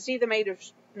proteins. So it's either made of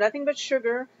nothing but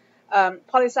sugar.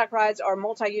 Polysaccharides are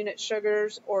multi-unit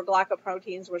sugars, or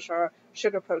glycoproteins, which are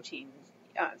sugar proteins,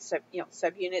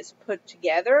 subunits put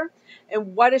together.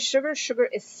 And what is sugar? Sugar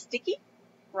is sticky,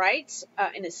 right?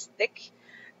 And it's thick.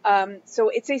 So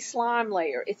it's a slime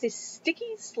layer. It's a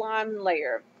sticky slime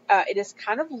layer. It is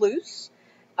kind of loose.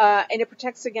 And it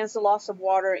protects against the loss of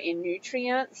water and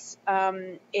nutrients.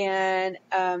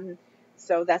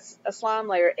 So that's a slime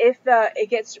layer. If it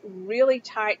gets really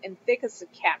tight and thick, it's a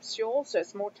capsule. So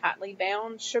it's more tightly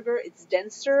bound sugar. It's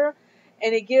denser.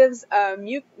 And it gives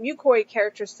mucoid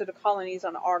characters to the colonies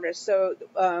on the agar. So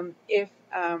if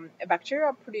a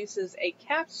bacteria produces a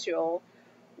capsule,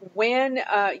 when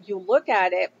you look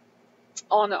at it,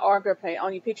 on the agar plate,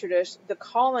 on your petri dish, the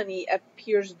colony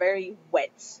appears very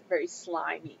wet, very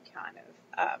slimy, kind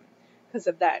of, because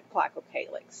of that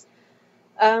glycocalyx.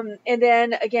 And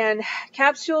then again,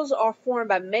 capsules are formed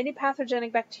by many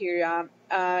pathogenic bacteria.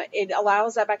 It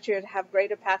allows that bacteria to have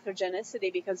greater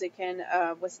pathogenicity because it can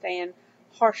withstand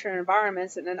harsher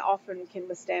environments, and then often can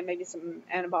withstand maybe some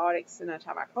antibiotics and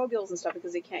antimicrobials and stuff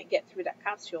because it can't get through that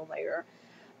capsule layer.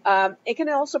 It can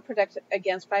also protect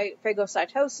against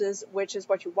phagocytosis, which is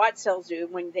what your white cells do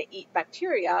when they eat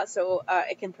bacteria. So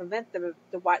it can prevent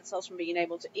the white cells from being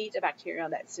able to eat a bacteria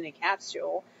that's in a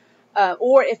capsule.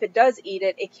 Or if it does eat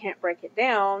it, it can't break it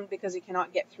down because it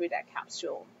cannot get through that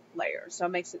capsule layer. So it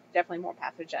makes it definitely more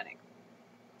pathogenic.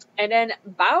 And then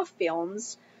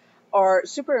biofilms are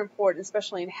super important,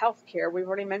 especially in healthcare. We've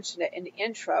already mentioned it in the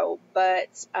intro,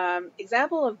 but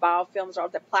example of biofilms are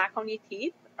the plaque on your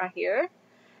teeth right here.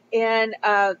 And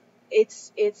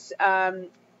it's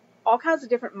all kinds of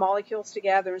different molecules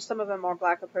together, and some of them are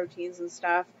glycoproteins and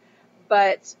stuff.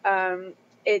 But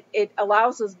it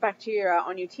allows those bacteria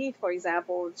on your teeth, for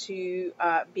example, to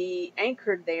be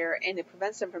anchored there, and it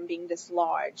prevents them from being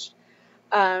dislodged.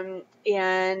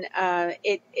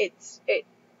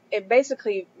 It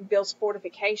basically builds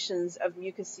fortifications of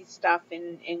mucousy stuff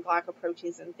and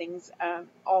glycoproteins and things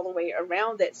all the way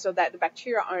around it, so that the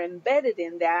bacteria are embedded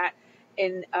in that.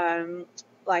 And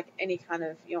like any kind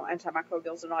of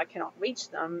antimicrobials and all, I cannot reach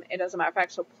them. It doesn't matter if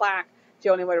actual plaque. The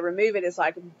only way to remove it is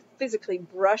like physically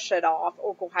brush it off,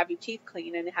 or go have your teeth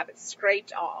cleaned and have it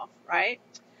scraped off, right?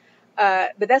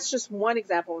 But that's just one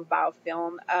example of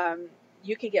biofilm.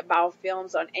 You can get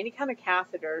biofilms on any kind of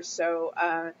catheter. So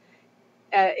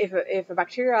if a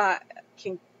bacteria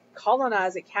can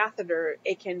colonize a catheter,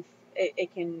 it can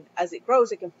as it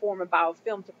grows, it can form a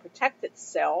biofilm to protect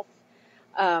itself.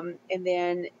 And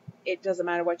then it doesn't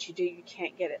matter what you do, you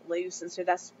can't get it loose. And so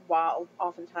that's why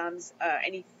oftentimes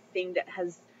anything that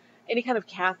has any kind of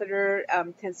catheter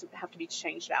tends to have to be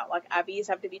changed out. Like IVs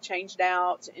have to be changed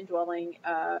out, indwelling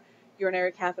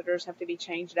urinary catheters have to be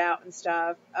changed out and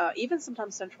stuff, even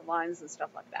sometimes central lines and stuff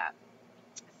like that.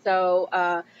 So,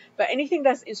 but anything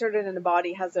that's inserted in the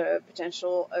body has a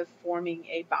potential of forming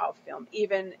a biofilm.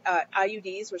 Even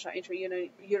IUDs, which are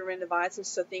intrauterine devices,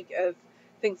 so think of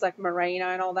things like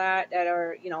Mirena and all that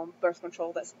are, birth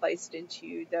control that's placed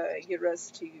into the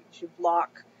uterus to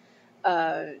block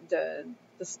the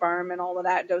sperm and all of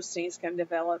that. Those things can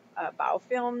develop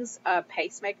biofilms.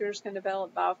 Pacemakers can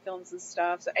develop biofilms and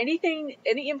stuff. So any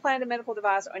implanted medical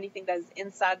device or anything that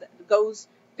is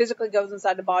physically goes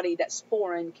inside the body that's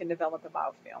foreign can develop a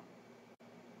biofilm.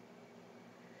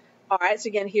 All right, so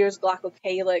again, here's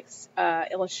glycocalyx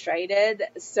illustrated.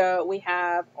 So we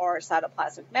have our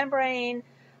cytoplasmic membrane,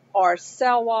 our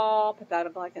cell wall,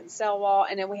 peptidoglycan cell wall,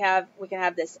 and then we can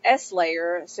have this S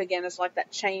layer. So again, it's like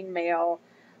that chain mail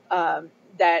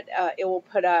that it will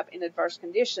put up in adverse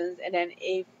conditions. And then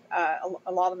if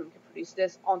a lot of them can produce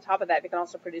this, on top of that, they can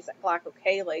also produce that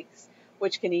glycocalyx,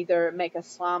 which can either make a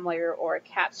slime layer or a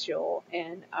capsule,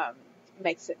 and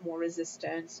makes it more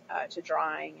resistant to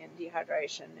drying and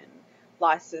dehydration and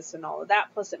lysis and all of that.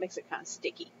 Plus, it makes it kind of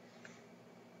sticky.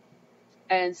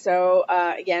 And so,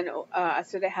 again,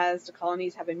 so that has the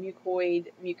colonies have a mucoid,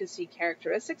 mucousy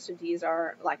characteristics. So these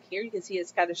are like here, you can see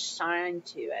it's got a shine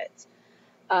to it.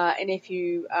 And if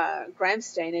you gram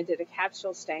stain and did a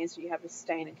capsule stain, so you have a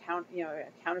stain and a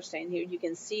counter stain here, you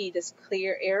can see this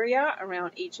clear area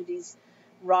around each of these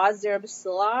rods there.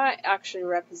 Bacilli actually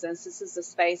represents, this is the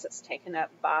space that's taken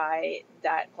up by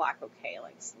that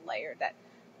glycocalyx layer, that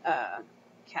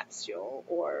capsule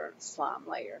or slime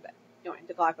layer, that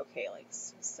the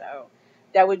glycocalyx. So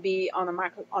that would be on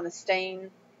a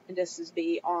stain, and this is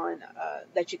be on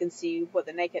that you can see with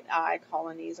the naked eye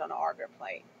colonies on an agar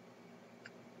plate.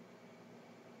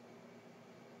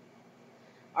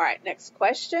 All right, next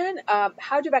question.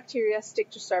 How do bacteria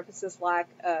stick to surfaces like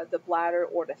the bladder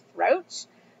or the throat?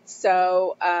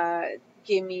 So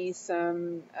give me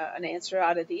an answer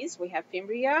out of these. We have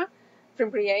Fimbriae,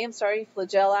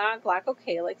 Flagella,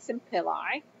 Glycocalyx, and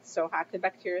Pili. So how could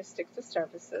bacteria stick to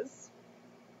surfaces?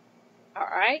 All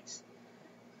right.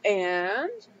 And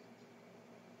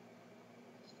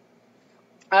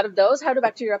out of those, how do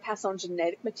bacteria pass on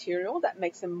genetic material that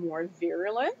makes them more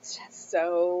virulent?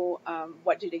 So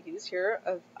what do they use here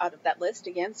out of that list?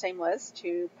 Again, same list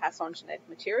to pass on genetic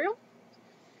material.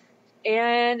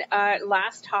 And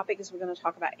last topic is we're going to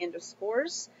talk about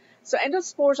endospores. So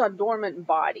endospores are dormant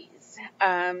bodies.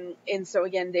 And so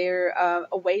again, they're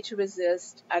a way to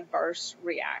resist adverse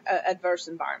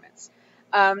environments.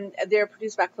 They're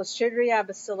produced by Clostridia,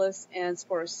 Bacillus, and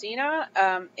Sporacina.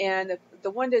 And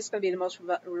the one that's going to be the most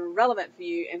relevant for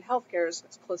you in healthcare is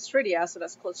Clostridia. So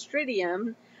that's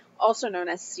Clostridium, also known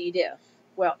as C. diff.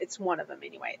 Well, it's one of them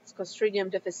anyway. It's Clostridium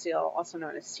difficile, also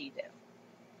known as C. diff.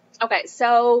 Okay,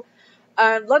 so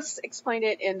let's explain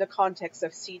it in the context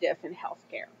of C. diff in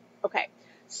healthcare. Okay,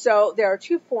 so there are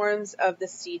two forms of the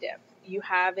C. diff. You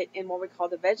have it in what we call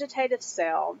the vegetative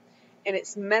cell, and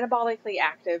it's metabolically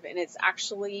active, and it's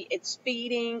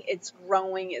feeding, it's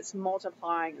growing, it's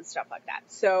multiplying, and stuff like that.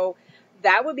 So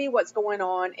that would be what's going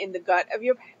on in the gut of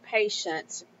your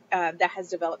patient that has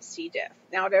developed C. diff.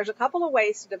 Now, there's a couple of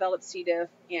ways to develop C. diff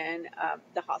in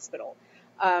the hospital.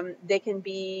 They can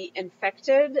be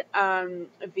infected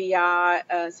via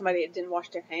somebody that didn't wash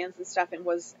their hands and stuff and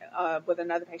was with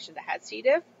another patient that had C.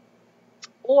 diff.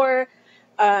 Or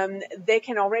they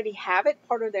can already have it,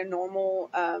 part of their normal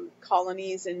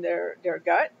colonies in their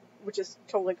gut, which is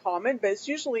totally common, but it's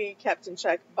usually kept in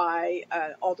check by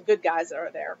all the good guys that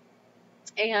are there.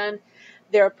 And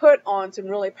they're put on some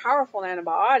really powerful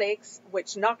antibiotics,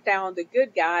 which knock down the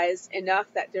good guys enough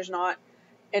that there's not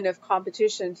enough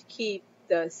competition to keep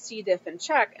the C. diff in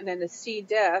check, and then the C.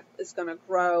 diff is going to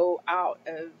grow out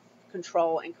of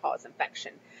control and cause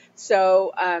infection.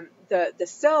 So the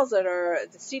cells that are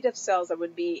the C. diff cells that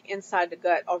would be inside the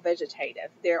gut are vegetative.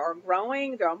 They are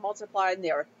growing, they are multiplying,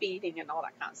 they are feeding, and all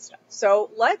that kind of stuff. So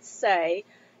let's say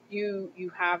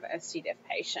you have a C. diff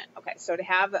patient. Okay, so they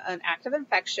have an active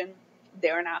infection,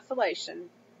 they're in isolation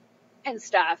and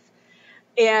stuff.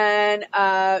 And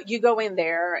you go in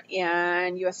there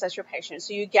and you assess your patient.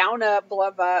 So you gown up,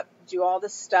 glove up, do all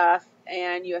this stuff,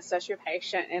 and you assess your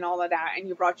patient and all of that. And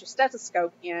you brought your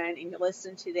stethoscope in and you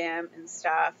listen to them and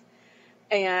stuff.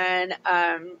 And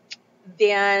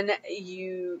then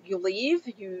you leave.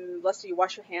 Let's say you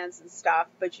wash your hands and stuff,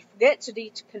 but you forget to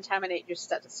decontaminate your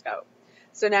stethoscope.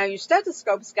 So now your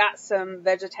stethoscope's got some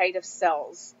vegetative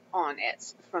cells on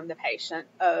it from the patient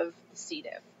of C.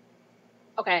 diff.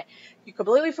 Okay, you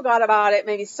completely forgot about it.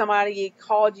 Maybe somebody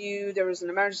called you, there was an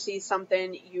emergency,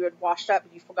 something, you had washed up,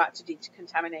 and you forgot to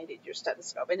decontaminate your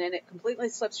stethoscope. And then it completely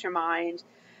slips your mind.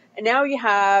 And now you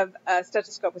have a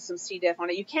stethoscope with some C. diff on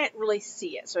it. You can't really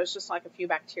see it, so it's just like a few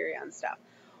bacteria and stuff.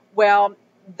 Well,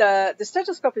 the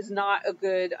stethoscope is not a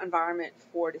good environment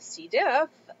for the C. diff,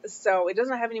 so it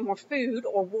doesn't have any more food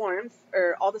or warmth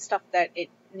or all the stuff that it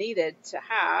needed to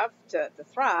have to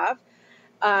thrive.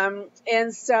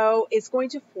 And so it's going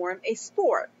to form a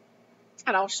spore.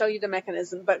 And I'll show you the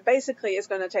mechanism, but basically it's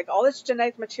going to take all its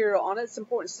genetic material, all its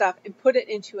important stuff, and put it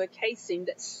into a casing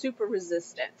that's super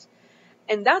resistant.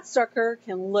 And that sucker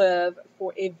can live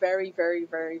for a very, very,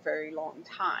 very, very long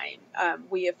time.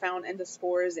 We have found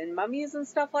endospores in mummies and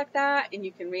stuff like that, and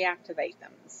you can reactivate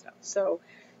them and stuff. So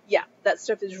yeah, that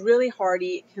stuff is really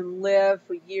hardy. It can live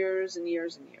for years and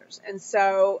years and years. And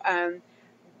so,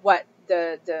 what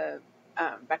the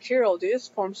bacteria will do is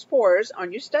form spores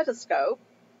on your stethoscope.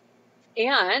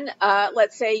 And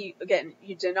let's say,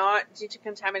 you do not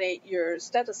decontaminate your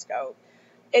stethoscope.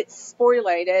 It's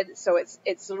sporulated, so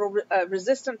its little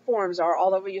resistant forms are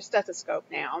all over your stethoscope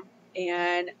now.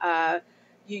 And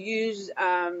you use,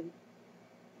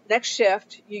 next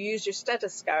shift, you use your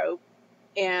stethoscope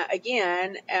and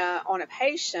again on a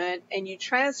patient, and you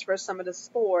transfer some of the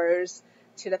spores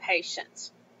to the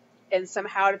patient. And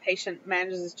somehow the patient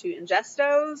manages to ingest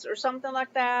those or something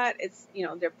like that. It's,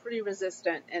 they're pretty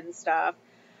resistant and stuff.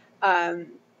 Um,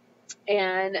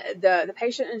 and the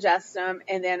patient ingests them,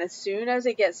 and then as soon as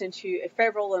it gets into a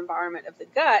favorable environment of the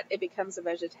gut, it becomes a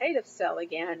vegetative cell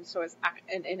again. So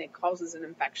and it causes an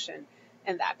infection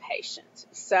in that patient.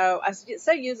 So I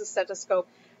say use a stethoscope.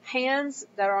 Hands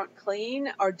that aren't clean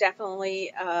are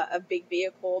definitely a big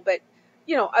vehicle, but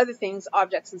other things,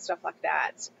 objects and stuff like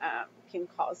that, can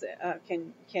cause it,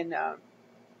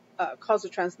 cause the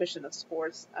transmission of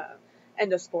spores,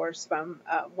 endospores from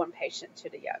one patient to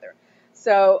the other.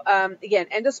 So again,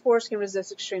 endospores can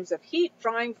resist extremes of heat,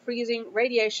 drying, freezing,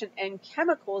 radiation, and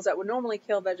chemicals that would normally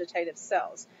kill vegetative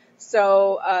cells.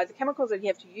 So the chemicals that you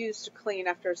have to use to clean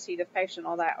after a C. diff and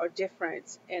all that are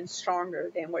different and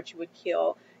stronger than what you would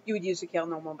use to kill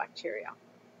normal bacteria.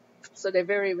 So they're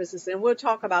very resistant. And we'll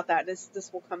talk about that. This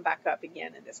will come back up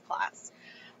again in this class.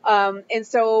 And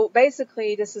so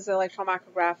basically this is an electron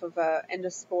micrograph of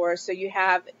endospore. So you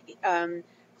have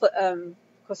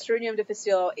Clostridium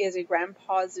difficile is a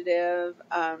gram-positive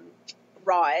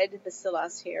rod,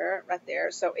 bacillus here, right there.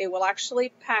 So it will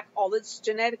actually pack all its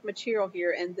genetic material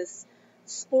here in this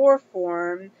spore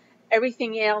form.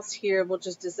 Everything else here will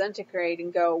just disintegrate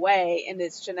and go away, and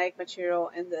its genetic material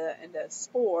in the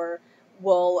spore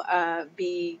will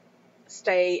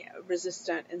stay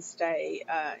resistant and stay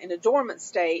in a dormant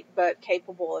state, but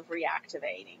capable of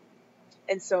reactivating.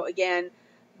 And so again,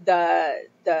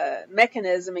 the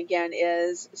mechanism again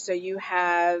is, so you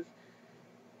have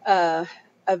a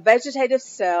vegetative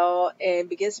cell, and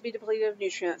begins to be depleted of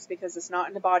nutrients because it's not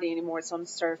in the body anymore, it's on the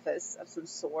surface of some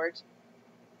sort.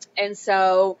 And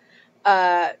so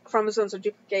chromosomes are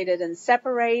duplicated and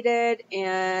separated,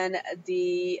 and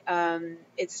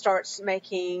it starts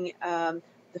making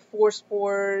the 4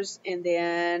 spores, and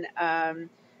then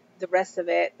the rest of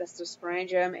it, that's the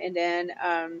sporangium, and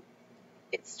then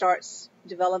it starts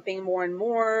developing more and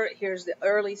more. Here's the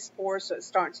early spores, so it's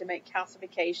starting to make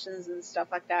calcifications and stuff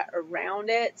like that around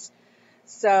it.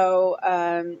 So,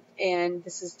 and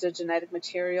this is the genetic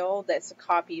material that's a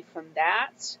copy from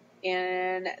that.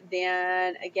 And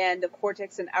then again, the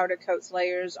cortex and outer coats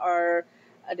layers are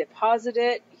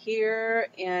deposited here,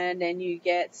 and then you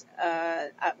get,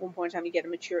 at one point in time, you get a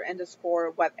mature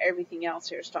endospore, while everything else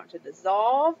here is starting to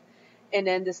dissolve. And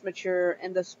then this mature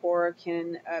endospore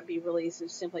can be released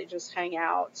and simply just hang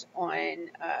out on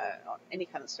any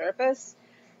kind of surface.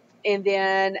 And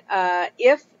then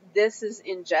if this is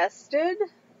ingested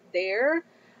there,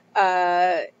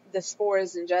 the spore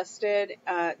is ingested,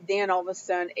 then all of a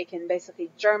sudden it can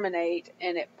basically germinate,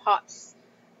 and it pops,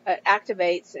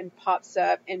 activates and pops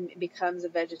up and becomes a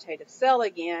vegetative cell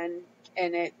again,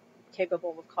 and it's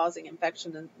capable of causing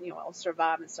infection, and it'll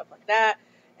survive and stuff like that.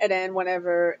 And then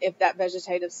if that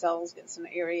vegetative cell gets an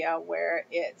area where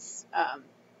it's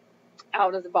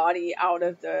out of the body, out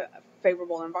of the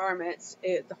favorable environments,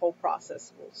 the whole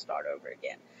process will start over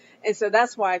again. And so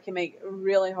that's why it can make it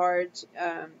really hard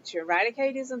to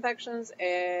eradicate these infections.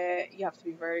 You have to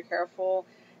be very careful,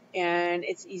 and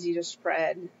it's easy to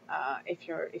spread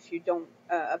if you don't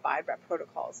abide by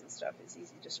protocols and stuff. It's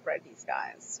easy to spread these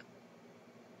guys.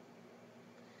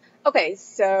 Okay,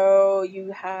 so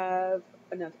you have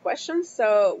another question.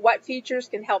 So what features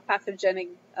can help pathogenic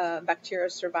bacteria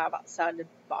survive outside the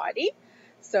body?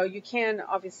 So you can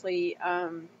obviously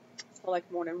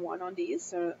select more than one on these.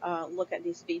 So look at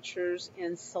these features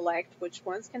and select which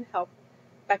ones can help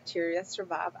bacteria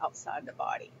survive outside the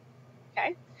body.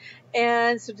 Okay,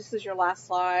 and so this is your last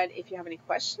slide. If you have any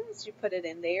questions, you put it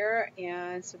in there.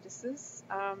 And so this is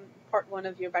part 1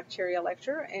 of your bacteria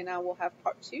lecture, and I will have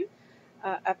part 2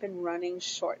 up and running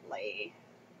shortly.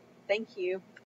 Thank you.